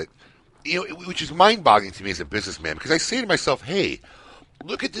feel that, which is mind-boggling to me as a businessman, because I say to myself, hey,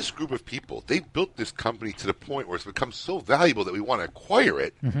 look at this group of people. They built this company to the point where it's become so valuable that we want to acquire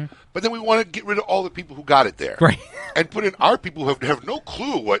it, but then we want to get rid of all the people who got it there. Right. And put in our people who have no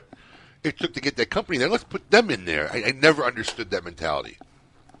clue what it took to get that company there. Let's put them in there. I never understood that mentality.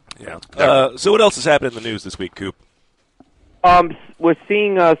 Yeah. So what else has happened in the news this week, Coop? We're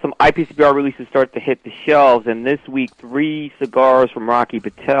seeing some IPCPR releases start to hit the shelves, and this week 3 cigars from Rocky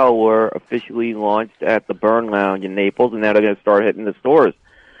Patel were officially launched at the Burn Lounge in Naples, and now they're going to start hitting the stores.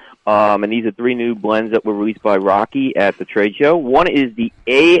 And these are 3 new blends that were released by Rocky at the trade show. One is the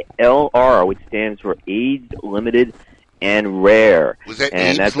ALR, which stands for Aged, Limited, and Rare. Was that and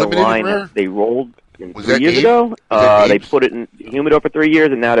Abe's that's a Limited line and Rare? that they rolled in Was 3 that years Abe? ago. Was that They Abe's? put it in humidor for 3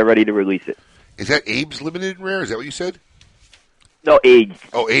 years, and now they're ready to release it. Is that Abe's Limited and Rare? Is that what you said? No, aged.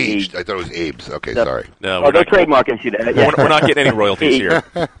 Oh, aged. I thought it was Abe's. Okay, sorry. No, they're trademarking you that. We're not getting any royalties here.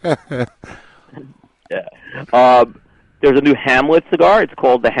 Yeah. There's a new Hamlet cigar. It's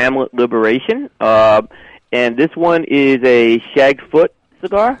called the Hamlet Liberation. And this one is a shagged foot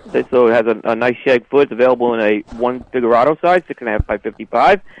cigar. So it has a nice shagged foot. It's available in a 1 Figurado size, 6.5 by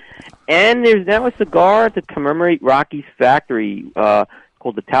 55. And there's now a cigar to commemorate Rocky's factory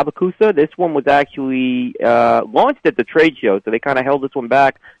called the Tabacusa. This one was actually launched at the trade show, so they kind of held this one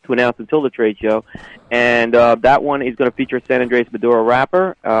back to announce until the trade show. And that one is going to feature a San Andres Maduro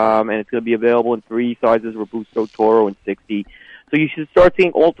wrapper, and it's going to be available in 3 sizes, Robusto, Toro, and 60. So you should start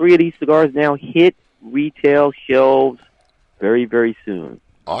seeing all 3 of these cigars now hit retail shelves very, very soon.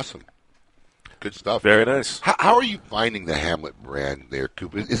 Awesome. Good stuff. Very nice. How are you finding the Hamlet brand there,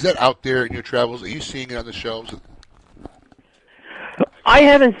 Coop? Is that out there in your travels? Are you seeing it on the shelves? I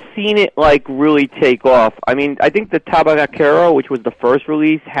haven't seen it really take off. I mean, I think the Tabacero, which was the first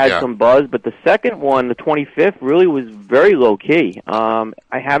release, had some buzz, but the second one, the 25th, really was very low key. I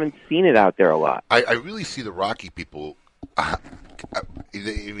haven't seen it out there a lot. I really see the Rocky people.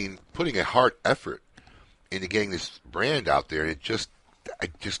 Putting a hard effort into getting this brand out there, and I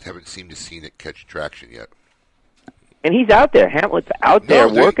just haven't seemed to seen it catch traction yet. And he's out there. Hamlet's out there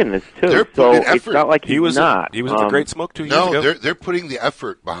working this too. So it's not like he's not. He was in the Great Smoke 2 years ago. No, they're putting the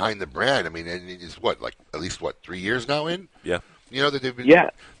effort behind the brand. I mean, and it's at least 3 years now in. Yeah. You know that they've been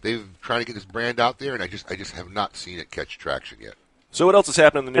they've trying to get this brand out there, and I just have not seen it catch traction yet. So what else is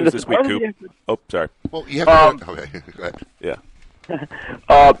happening in the news this week, Coop? Oh, sorry. Well, you have to. Okay, go ahead. Yeah.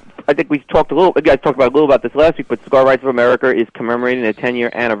 I think we talked you guys talked about a little about this last week, but Cigar Rights of America is commemorating a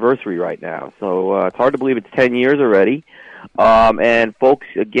 10-year anniversary right now. So it's hard to believe it's 10 years already. And folks,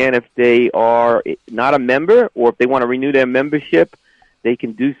 again, if they are not a member or if they want to renew their membership, they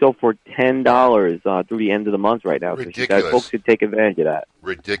can do so for $10 through the end of the month right now. Ridiculous. So folks should take advantage of that.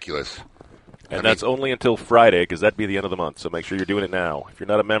 Ridiculous. And that's only until Friday, because that'd be the end of the month. So make sure you're doing it now. If you're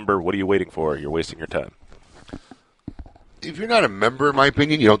not a member, what are you waiting for? You're wasting your time. If you're not a member, in my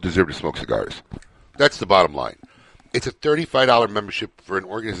opinion, you don't deserve to smoke cigars. That's the bottom line. It's a $35 membership for an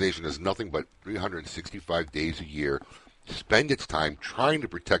organization that does nothing but 365 days a year to spend its time trying to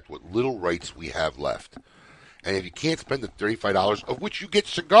protect what little rights we have left. And if you can't spend the $35, of which you get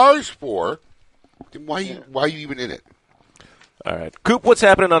cigars for, then why are you even in it? All right. Coop, what's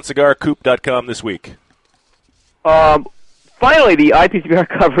happening on CigarCoop.com this week? Finally, the IPCPR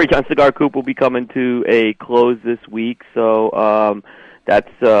coverage on Cigar Coop will be coming to a close this week, so that's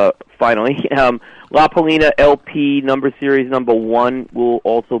finally. La Polina LP series number 1 will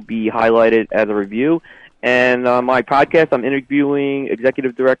also be highlighted as a review. And on my podcast, I'm interviewing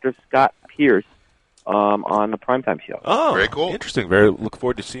Executive Director Scott Pierce on the Primetime Show. Oh, very cool. Interesting. Look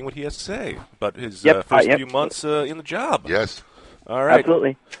forward to seeing what he has to say about his first few months in the job. Yes. All right.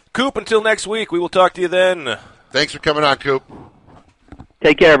 Absolutely. Coop, until next week, we will talk to you then. Thanks for coming on, Coop.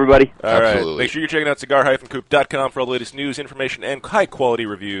 Take care, everybody. All right. Make sure you're checking out cigar-coop.com for all the latest news, information, and high-quality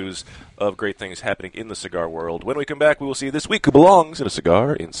reviews of great things happening in the cigar world. When we come back, we will see This Week Who Belongs in a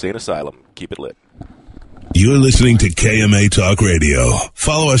Cigar Insane Asylum. Keep it lit. You're listening to KMA Talk Radio.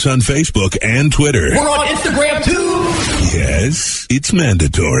 Follow us on Facebook and Twitter. We're on Instagram, too! Yes, it's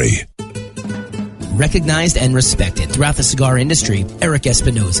mandatory. Recognized and respected throughout the cigar industry, Eric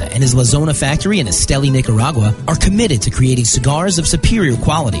Espinoza and his La Zona factory in Esteli, Nicaragua are committed to creating cigars of superior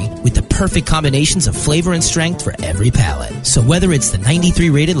quality with the perfect combinations of flavor and strength for every palate. So whether it's the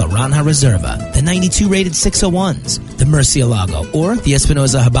 93-rated La Ranja Reserva, the 92-rated 601s, the Murcielago, or the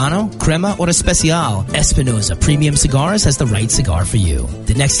Espinoza Habano, Crema, or Especial, Espinoza Premium Cigars has the right cigar for you.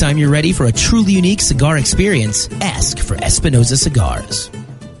 The next time you're ready for a truly unique cigar experience, ask for Espinoza Cigars.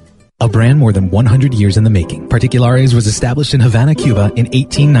 A brand more than 100 years in the making, Particulares was established in Havana, Cuba in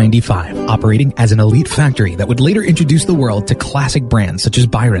 1895, operating as an elite factory that would later introduce the world to classic brands such as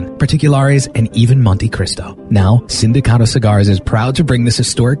Byron, Particulares, and even Monte Cristo. Now, Sindicato Cigars is proud to bring this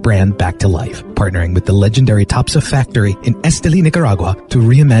historic brand back to life, partnering with the legendary Topsa factory in Esteli, Nicaragua to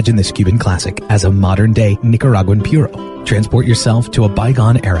reimagine this Cuban classic as a modern-day Nicaraguan puro. Transport yourself to a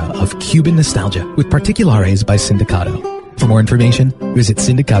bygone era of Cuban nostalgia with Particulares by Sindicato. For more information, visit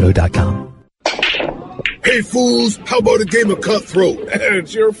Sindicato.com. Hey, fools, how about a game of Cutthroat?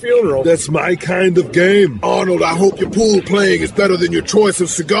 It's your funeral. That's my kind of game. Arnold, I hope your pool playing is better than your choice of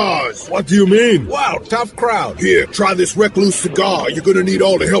cigars. What do you mean? Wow, tough crowd. Here, try this Recluse cigar. You're gonna need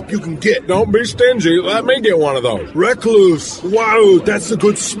all the help you can get. Don't be stingy. Let me get one of those. Recluse. Wow, that's a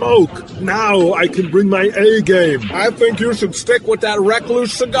good smoke. Now I can bring my A game. I think you should stick with that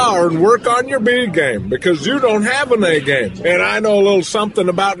Recluse cigar and work on your B game, because you don't have an A game. And I know a little something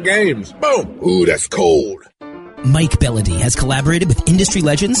about games. Boom. Ooh, that's cold. Mike Bellady has collaborated with industry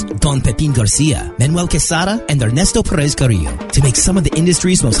legends Don Pepin Garcia, Manuel Quesada, and Ernesto Perez Carrillo to make some of the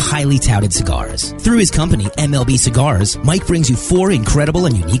industry's most highly touted cigars. Through his company, MLB Cigars, Mike brings you 4 incredible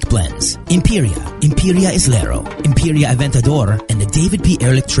and unique blends. Imperia Islero, Imperia Aventador, and the David P.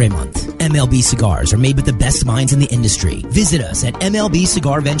 Ehrlich Tremont. MLB Cigars are made with the best minds in the industry. Visit us at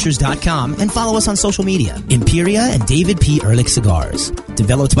MLBCigarVentures.com and follow us on social media. Imperia and David P. Ehrlich Cigars.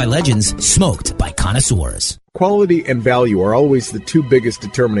 Developed by legends, smoked by connoisseurs. Quality and value are always the two biggest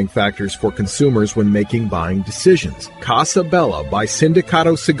determining factors for consumers when making buying decisions. Casa Bella by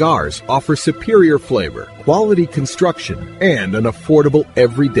Sindicato Cigars offers superior flavor, quality construction, and an affordable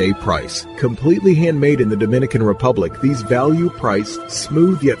everyday price. Completely handmade in the Dominican Republic, these value-priced,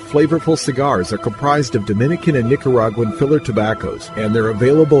 smooth yet flavorful cigars are comprised of Dominican and Nicaraguan filler tobaccos, and they're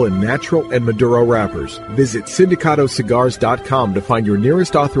available in natural and Maduro wrappers. Visit syndicatocigars.com to find your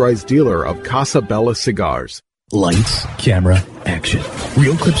nearest authorized dealer of Casa Bella cigars. Lights, camera, action.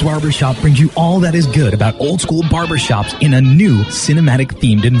 Real Clips Barbershop brings you all that is good about old school barbershops in a new cinematic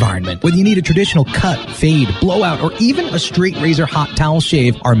themed environment. Whether you need a traditional cut, fade, blowout, or even a straight razor hot towel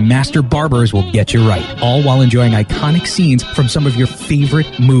shave, our master barbers will get you right. All while enjoying iconic scenes from some of your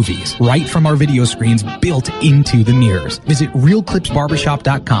favorite movies, right from our video screens built into the mirrors. Visit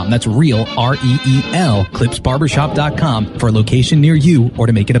RealClipsBarbershop.com. That's real, R-E-E-L, ClipsBarbershop.com for a location near you or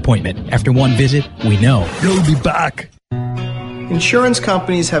to make an appointment. After one visit, we know you'll be back. Insurance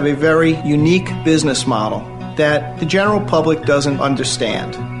companies have a very unique business model that the general public doesn't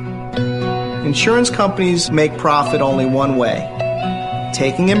understand. Insurance companies make profit only one way,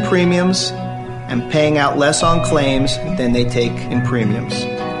 taking in premiums and paying out less on claims than they take in premiums.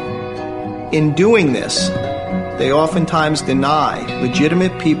 In doing this, they oftentimes deny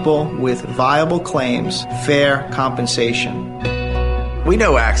legitimate people with viable claims fair compensation. We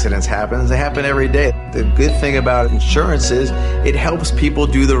know accidents happen. They happen every day. The good thing about insurance is it helps people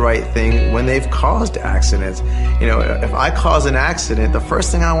do the right thing when they've caused accidents. You know, if I cause an accident, the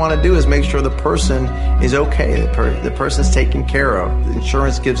first thing I want to do is make sure the person is okay, the person's taken care of. The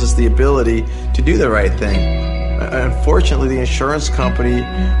insurance gives us the ability to do the right thing. Unfortunately, the insurance company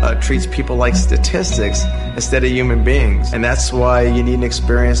treats people like statistics instead of human beings. And that's why you need an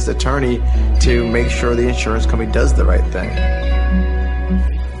experienced attorney to make sure the insurance company does the right thing.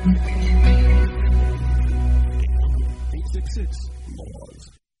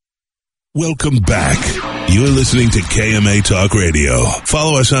 Welcome back. You're listening to KMA Talk Radio.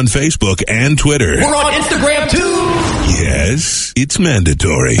 Follow us on Facebook and Twitter. We're on Instagram too. Yes, it's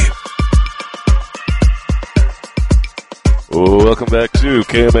mandatory. Welcome back to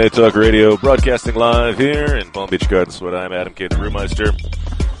KMA Talk Radio, broadcasting live here in Palm Beach Gardens. I'm Adam K. the Brewmeister.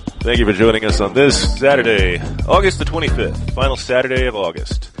 Thank you for joining us on this Saturday, August the 25th, final Saturday of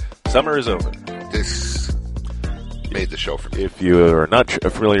August. Summer is over. This made the show for me. If you are not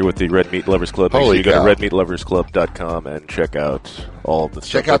familiar with the Red Meat Lovers Club, make sure you go to redmeatloversclub.com and check out all of the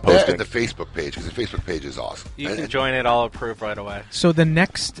stuff Check out we're that posting. and the Facebook page, because the Facebook page is awesome. You can join it, I'll approve right away. So the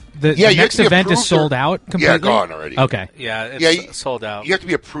next event is sold out completely? Yeah, gone already. Okay. Yeah, it's sold out. You have to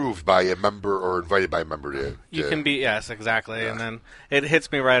be approved by a member or invited by a member to You can be, yes, exactly. Yeah. And then it hits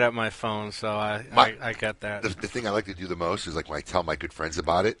me right at my phone, so I get that. The thing I like to do the most is like when I tell my good friends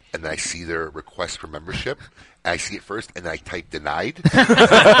about it, and then I see their request for membership, I see it first, and then I type denied.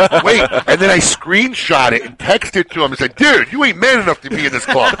 Wait, and then I screenshot it and text it to them and say, dude, you ain't man enough to be in this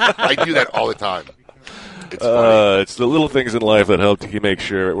club. I do that all the time. It's funny. It's the little things in life that help to make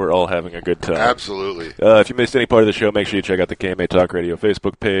sure we're all having a good time. Absolutely. If you missed any part of the show, make sure you check out the KMA Talk Radio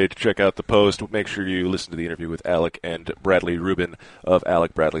Facebook page. Check out the post. Make sure you listen to the interview with Alec and Bradley Rubin of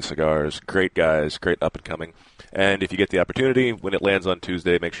Alec Bradley Cigars. Great guys, great up-and-coming. And if you get the opportunity, when it lands on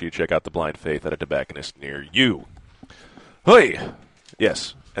Tuesday, make sure you check out The Blind Faith at a tobacconist near you. Hey!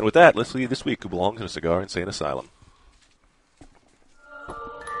 Yes. And with that, let's see this week who belongs in a cigar insane asylum.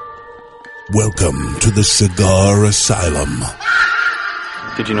 Welcome to the Cigar Asylum,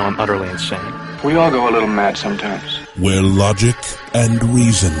 Did you know I'm utterly insane? We all go a little mad sometimes. where logic and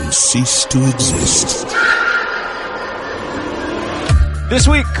reason cease to exist. This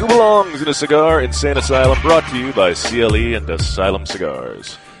week, who belongs in a cigar insane asylum, brought to you by CLE and Asylum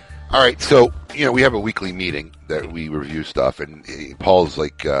Cigars. All right, so, we have a weekly meeting that we review stuff, and Paul's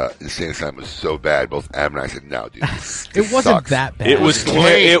like, Insane Asylum was so bad, both Adam and I said, no, dude, It wasn't that bad. It was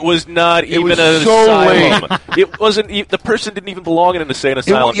not even was an so asylum. lame. It wasn't. The person didn't even belong in an insane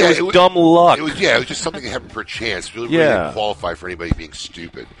asylum. It was dumb luck. It was just something that happened per chance. It really didn't qualify for anybody being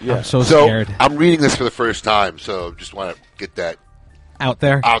stupid. Yeah. I'm so scared. I'm reading this for the first time, so just want to get that out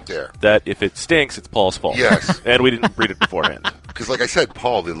there. That if it stinks, it's Paul's fault. Yes. And we didn't read it beforehand. Because, like I said,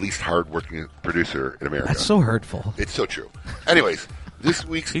 Paul, the least hardworking producer in America. That's so hurtful. It's so true. Anyways, this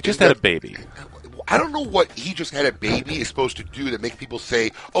week's... He just had a baby. I don't know what he just had a baby is supposed to do that makes people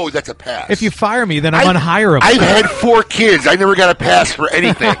say, "Oh, that's a pass." If you fire me, then I'm unhireable. I've had 4 kids. I never got a pass for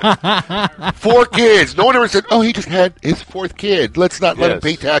anything. 4 kids. No one ever said, "Oh, he just had his 4th kid. Let's not let him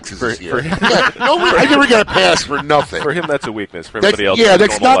pay taxes this year." I never got a pass for nothing. For him, that's a weakness. For everybody else,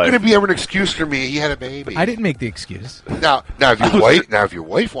 that's not going to be ever an excuse for me. He had a baby. I didn't make the excuse. Now, if your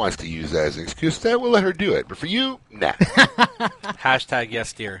wife wants to use that as an excuse, then we'll let her do it. But for you, nah. Hashtag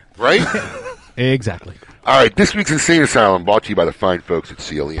yes, dear. Right? Exactly. All right, this week's Insane Asylum brought to you by the fine folks at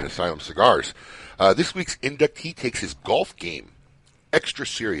CLE and Asylum Cigars. This week's inductee takes his golf game extra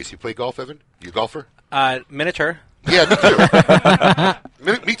serious. You play golf, Evan? You a golfer? Miniature. Yeah, me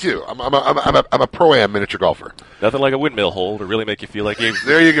too. Me too. I'm a pro-am miniature golfer. Nothing like a windmill hole to really make you feel like you've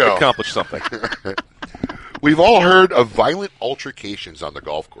accomplished something. We've all heard of violent altercations on the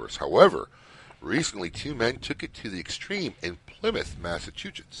golf course. However, recently 2 men took it to the extreme in Plymouth,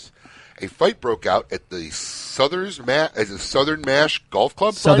 Massachusetts. A fight broke out at the Southern Marsh Golf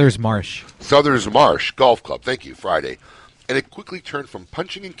Club. Southern Marsh Golf Club. Thank you. Friday, and it quickly turned from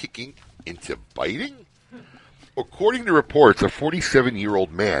punching and kicking into biting. According to reports, a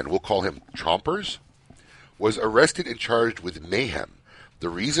 47-year-old man, we'll call him Chompers, was arrested and charged with mayhem. The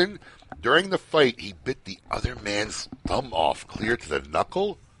reason? During the fight, he bit the other man's thumb off, clear to the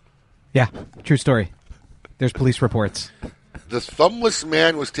knuckle. Yeah, true story. There's police reports. The thumbless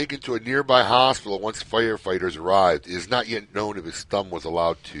man was taken to a nearby hospital once firefighters arrived. It is not yet known if his thumb was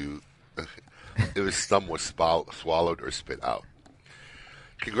swallowed or spit out.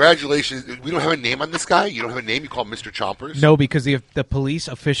 Congratulations. We don't have a name on this guy? You don't have a name? You call him Mr. Chompers? No, because the police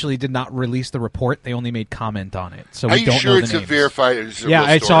officially did not release the report. They only made comment on it. So Are we don't you sure know it's the a names. verified? It's a Yeah, real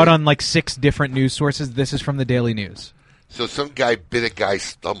I story? saw it on like 6 different news sources. This is from the Daily News. So some guy bit a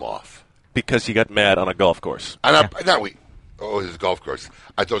guy's thumb off. Because he got mad on a golf course. Oh, this is a golf course.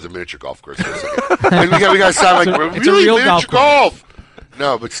 I thought it was a miniature golf course for a second. we got to sound like it's a really real miniature golf.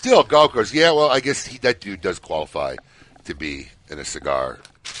 No, but still, golf course. Yeah, well, I guess that dude does qualify to be in a cigar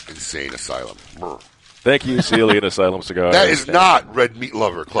insane asylum. Brr. Thank you, CLE and Asylum Cigars. That is not Red Meat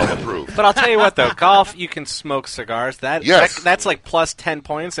Lover Club approved. But I'll tell you what, though, golf, you can smoke cigars. That's like plus 10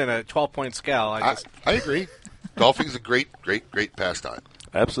 points in a 12-point scale. I agree. Golfing is a great pastime.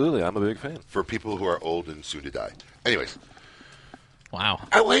 Absolutely, I'm a big fan. For people who are old and soon to die. Anyways. Wow.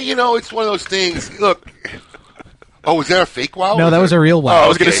 It's one of those things. Look. Oh, was that a fake wow? No, that was a real wow. I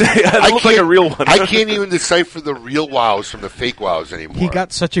was going to say, it looked like a real one. I can't even decipher the real wows from the fake wows anymore. He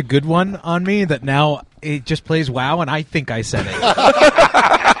got such a good one on me that now it just plays wow, and I think I said it.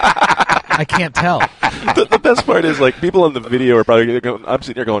 I can't tell. The best part is, like, people on the video are probably going, I'm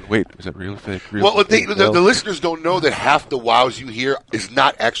sitting here going, wait, is it real, fake, real? Well, fake, the listeners don't know that half the wows you hear is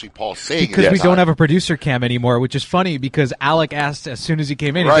not actually Paul saying it. Because we don't have a producer cam anymore, which is funny because Alec asked as soon as he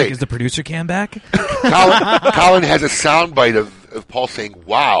came in, he's like, is the producer cam back? Colin has a soundbite of Paul saying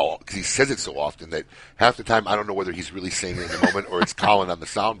wow, because he says it so often that half the time I don't know whether he's really saying it in the moment or it's Colin on the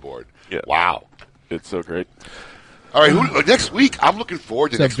soundboard. Yeah. Wow. It's so great. All right, next week, I'm looking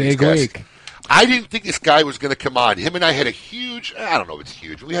forward to next week's guest. I didn't think this guy was going to come on. Him and I had a huge, I don't know if it's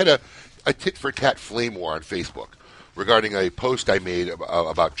huge, we had a tit-for-tat flame war on Facebook regarding a post I made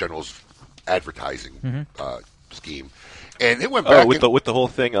about General's advertising scheme. And it went back. With the whole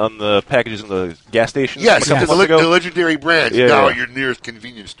thing on the packages in the gas stations? Yes, the legendary brands now at your nearest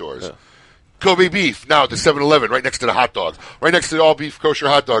convenience stores. Yeah. Kobe beef now at the 7-Eleven, right next to the hot dogs. Right next to the all-beef kosher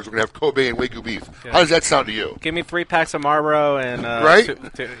hot dogs, we're going to have Kobe and Wagyu beef. Yeah. How does that sound to you? Give me 3 packs of Marlboro and... right?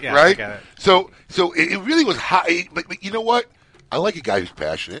 Yeah, right? I get it. So it really was hot. But you know what? I like a guy who's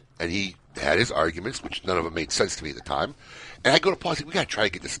passionate, and he had his arguments, which none of them made sense to me at the time. And I go to Paul and say, we got to try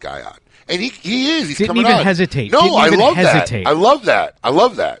to get this guy on. And he is. He's Didn't coming even on. hesitate. No, I love hesitate. that. I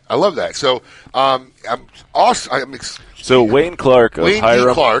love that. So I'm awesome. So Wayne Clark of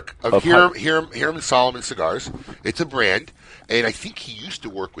Hiram. Clark of Hiram Solomon Cigars. It's a brand, and I think he used to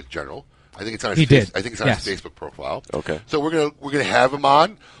work with General. I think it's on his his Facebook profile. Okay. So we're gonna have him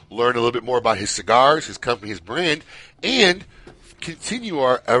on, learn a little bit more about his cigars, his company, his brand, and continue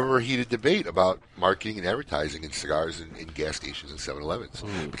our ever-heated debate about marketing and advertising in cigars in gas stations and 7-Elevens.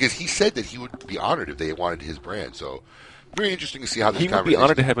 Because he said that he would be honored if they wanted his brand. So very interesting to see how this conversation... He would be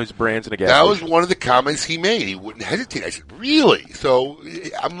honored to have his brands in a gas station. That was one of the comments he made. He wouldn't hesitate. I said, really? So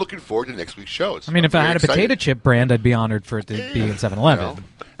I'm looking forward to next week's show. I mean, if I had a potato chip brand, I'd be honored for it to be in 7-Eleven.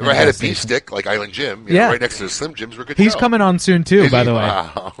 If I had a beef stick like Island Jim, right next to the Slim Jims, we're good to He's go. coming on soon, too, by the way.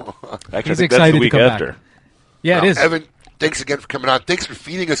 Wow. Actually, he's excited to come back. Yeah, it is. Evan, thanks again for coming on. Thanks for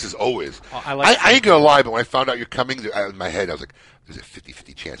feeding us as always. I ain't going to lie, but when I found out you're coming, in my head, I was like, there's a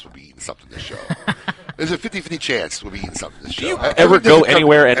 50-50 chance we'll be eating something this show. There's a 50-50 chance we'll be eating something this show. Do you ever go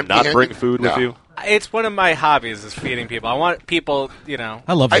anywhere and not bring food with you? It's one of my hobbies is feeding people. I want people,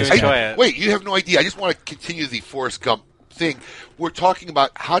 I love to enjoy it. Wait, you have no idea. I just want to continue the Forrest Gump thing. We're talking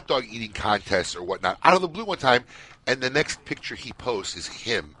about hot dog eating contests or whatnot. Out of the blue one time, and the next picture he posts is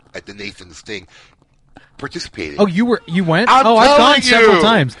him at the Nathan's thing participating. Oh, you went? I've gone several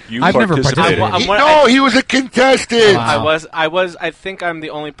times. I've never participated. He was a contestant. Wow. I was. I think I'm the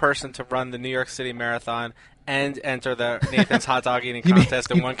only person to run the New York City Marathon and enter the Nathan's hot dog eating contest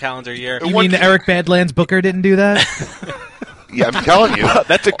in one calendar year. You mean Eric Badlands Booker didn't do that? Yeah, I'm telling you.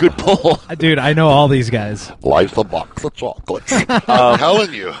 That's a good pull. Dude, I know all these guys. Life's a box of chocolates. I'm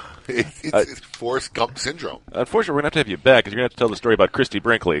telling you. It's Forrest Gump syndrome. Unfortunately, we're going to have you back because you're going to have to tell the story about Christy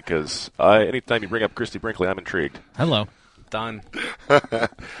Brinkley because anytime you bring up Christy Brinkley, I'm intrigued. Hello. Done. All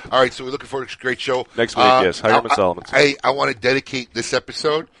right, so we're looking forward to a great show. Next week, yes. Hiram and Solomon. I want to dedicate this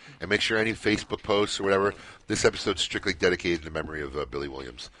episode and make sure any Facebook posts or whatever, this episode's strictly dedicated in memory of Billy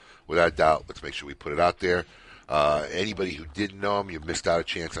Williams. Without a doubt, let's make sure we put it out there. Anybody who didn't know him, you've missed out a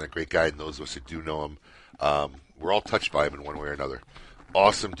chance on a great guy, and those of us who do know him, we're all touched by him in one way or another.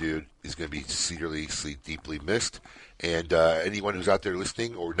 Awesome dude. He's going to be seriously, deeply missed. And anyone who's out there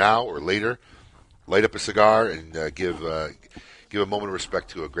listening, or now or later, light up a cigar and give a moment of respect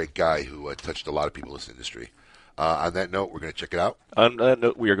to a great guy who touched a lot of people in this industry. On that note, we're going to check it out. On that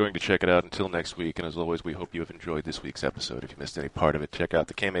note, we are going to check it out until next week. And as always, we hope you have enjoyed this week's episode. If you missed any part of it, check out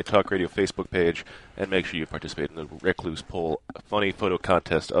the KMA Talk Radio Facebook page and make sure you participate in the Recluse Poll Funny Photo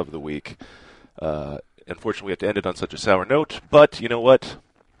Contest of the Week. Unfortunately, we have to end it on such a sour note. But you know what?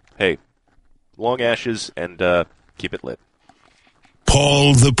 Hey, long ashes and keep it lit.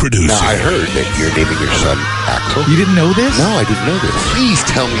 Paul the producer. Now, I heard that you're naming your son Axel. You didn't know this? No, I didn't know this. Please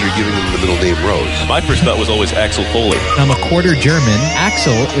tell me you're giving him the middle name Rose. My first thought was always Axel Foley. I'm a quarter German.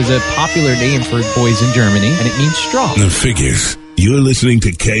 Axel is a popular name for boys in Germany, and it means straw. The figures. You're listening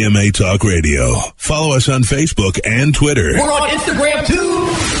to KMA Talk Radio. Follow us on Facebook and Twitter. We're on Instagram,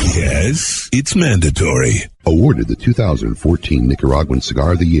 too. Yes, it's mandatory. Awarded the 2014 Nicaraguan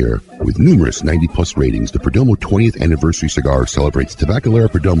Cigar of the Year with numerous 90-plus ratings, the Perdomo 20th Anniversary Cigar celebrates Tabacalera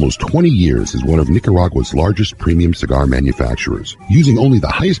Perdomo's 20 years as one of Nicaragua's largest premium cigar manufacturers. Using only the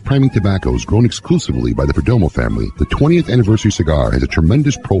highest priming tobaccos grown exclusively by the Perdomo family, the 20th Anniversary Cigar has a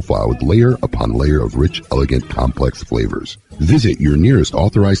tremendous profile with layer upon layer of rich, elegant, complex flavors. Visit your nearest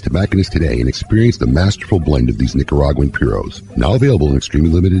authorized tobacconist today and experience the masterful blend of these Nicaraguan puros. Now available in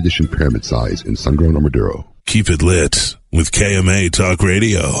extremely limited edition pyramid size in sun-grown or Maduro. Keep it lit with KMA Talk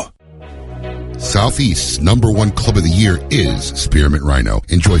Radio. Southeast's #1 club of the year is Spearmint Rhino.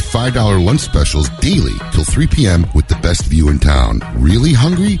 Enjoy $5 lunch specials daily till 3 p.m. with the best view in town. Really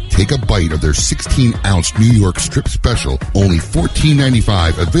hungry? Take a bite of their 16-ounce New York strip special, only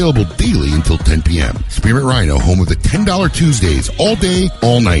 $14.95, available daily until 10 p.m. Spearmint Rhino, home of the $10 Tuesdays, all day,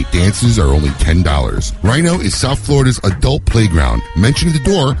 all night. Dances are only $10. Rhino is South Florida's adult playground. Mention at the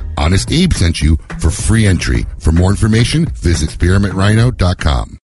door, Honest Abe sent you for free entry. For more information, visit spearmintrhino.com.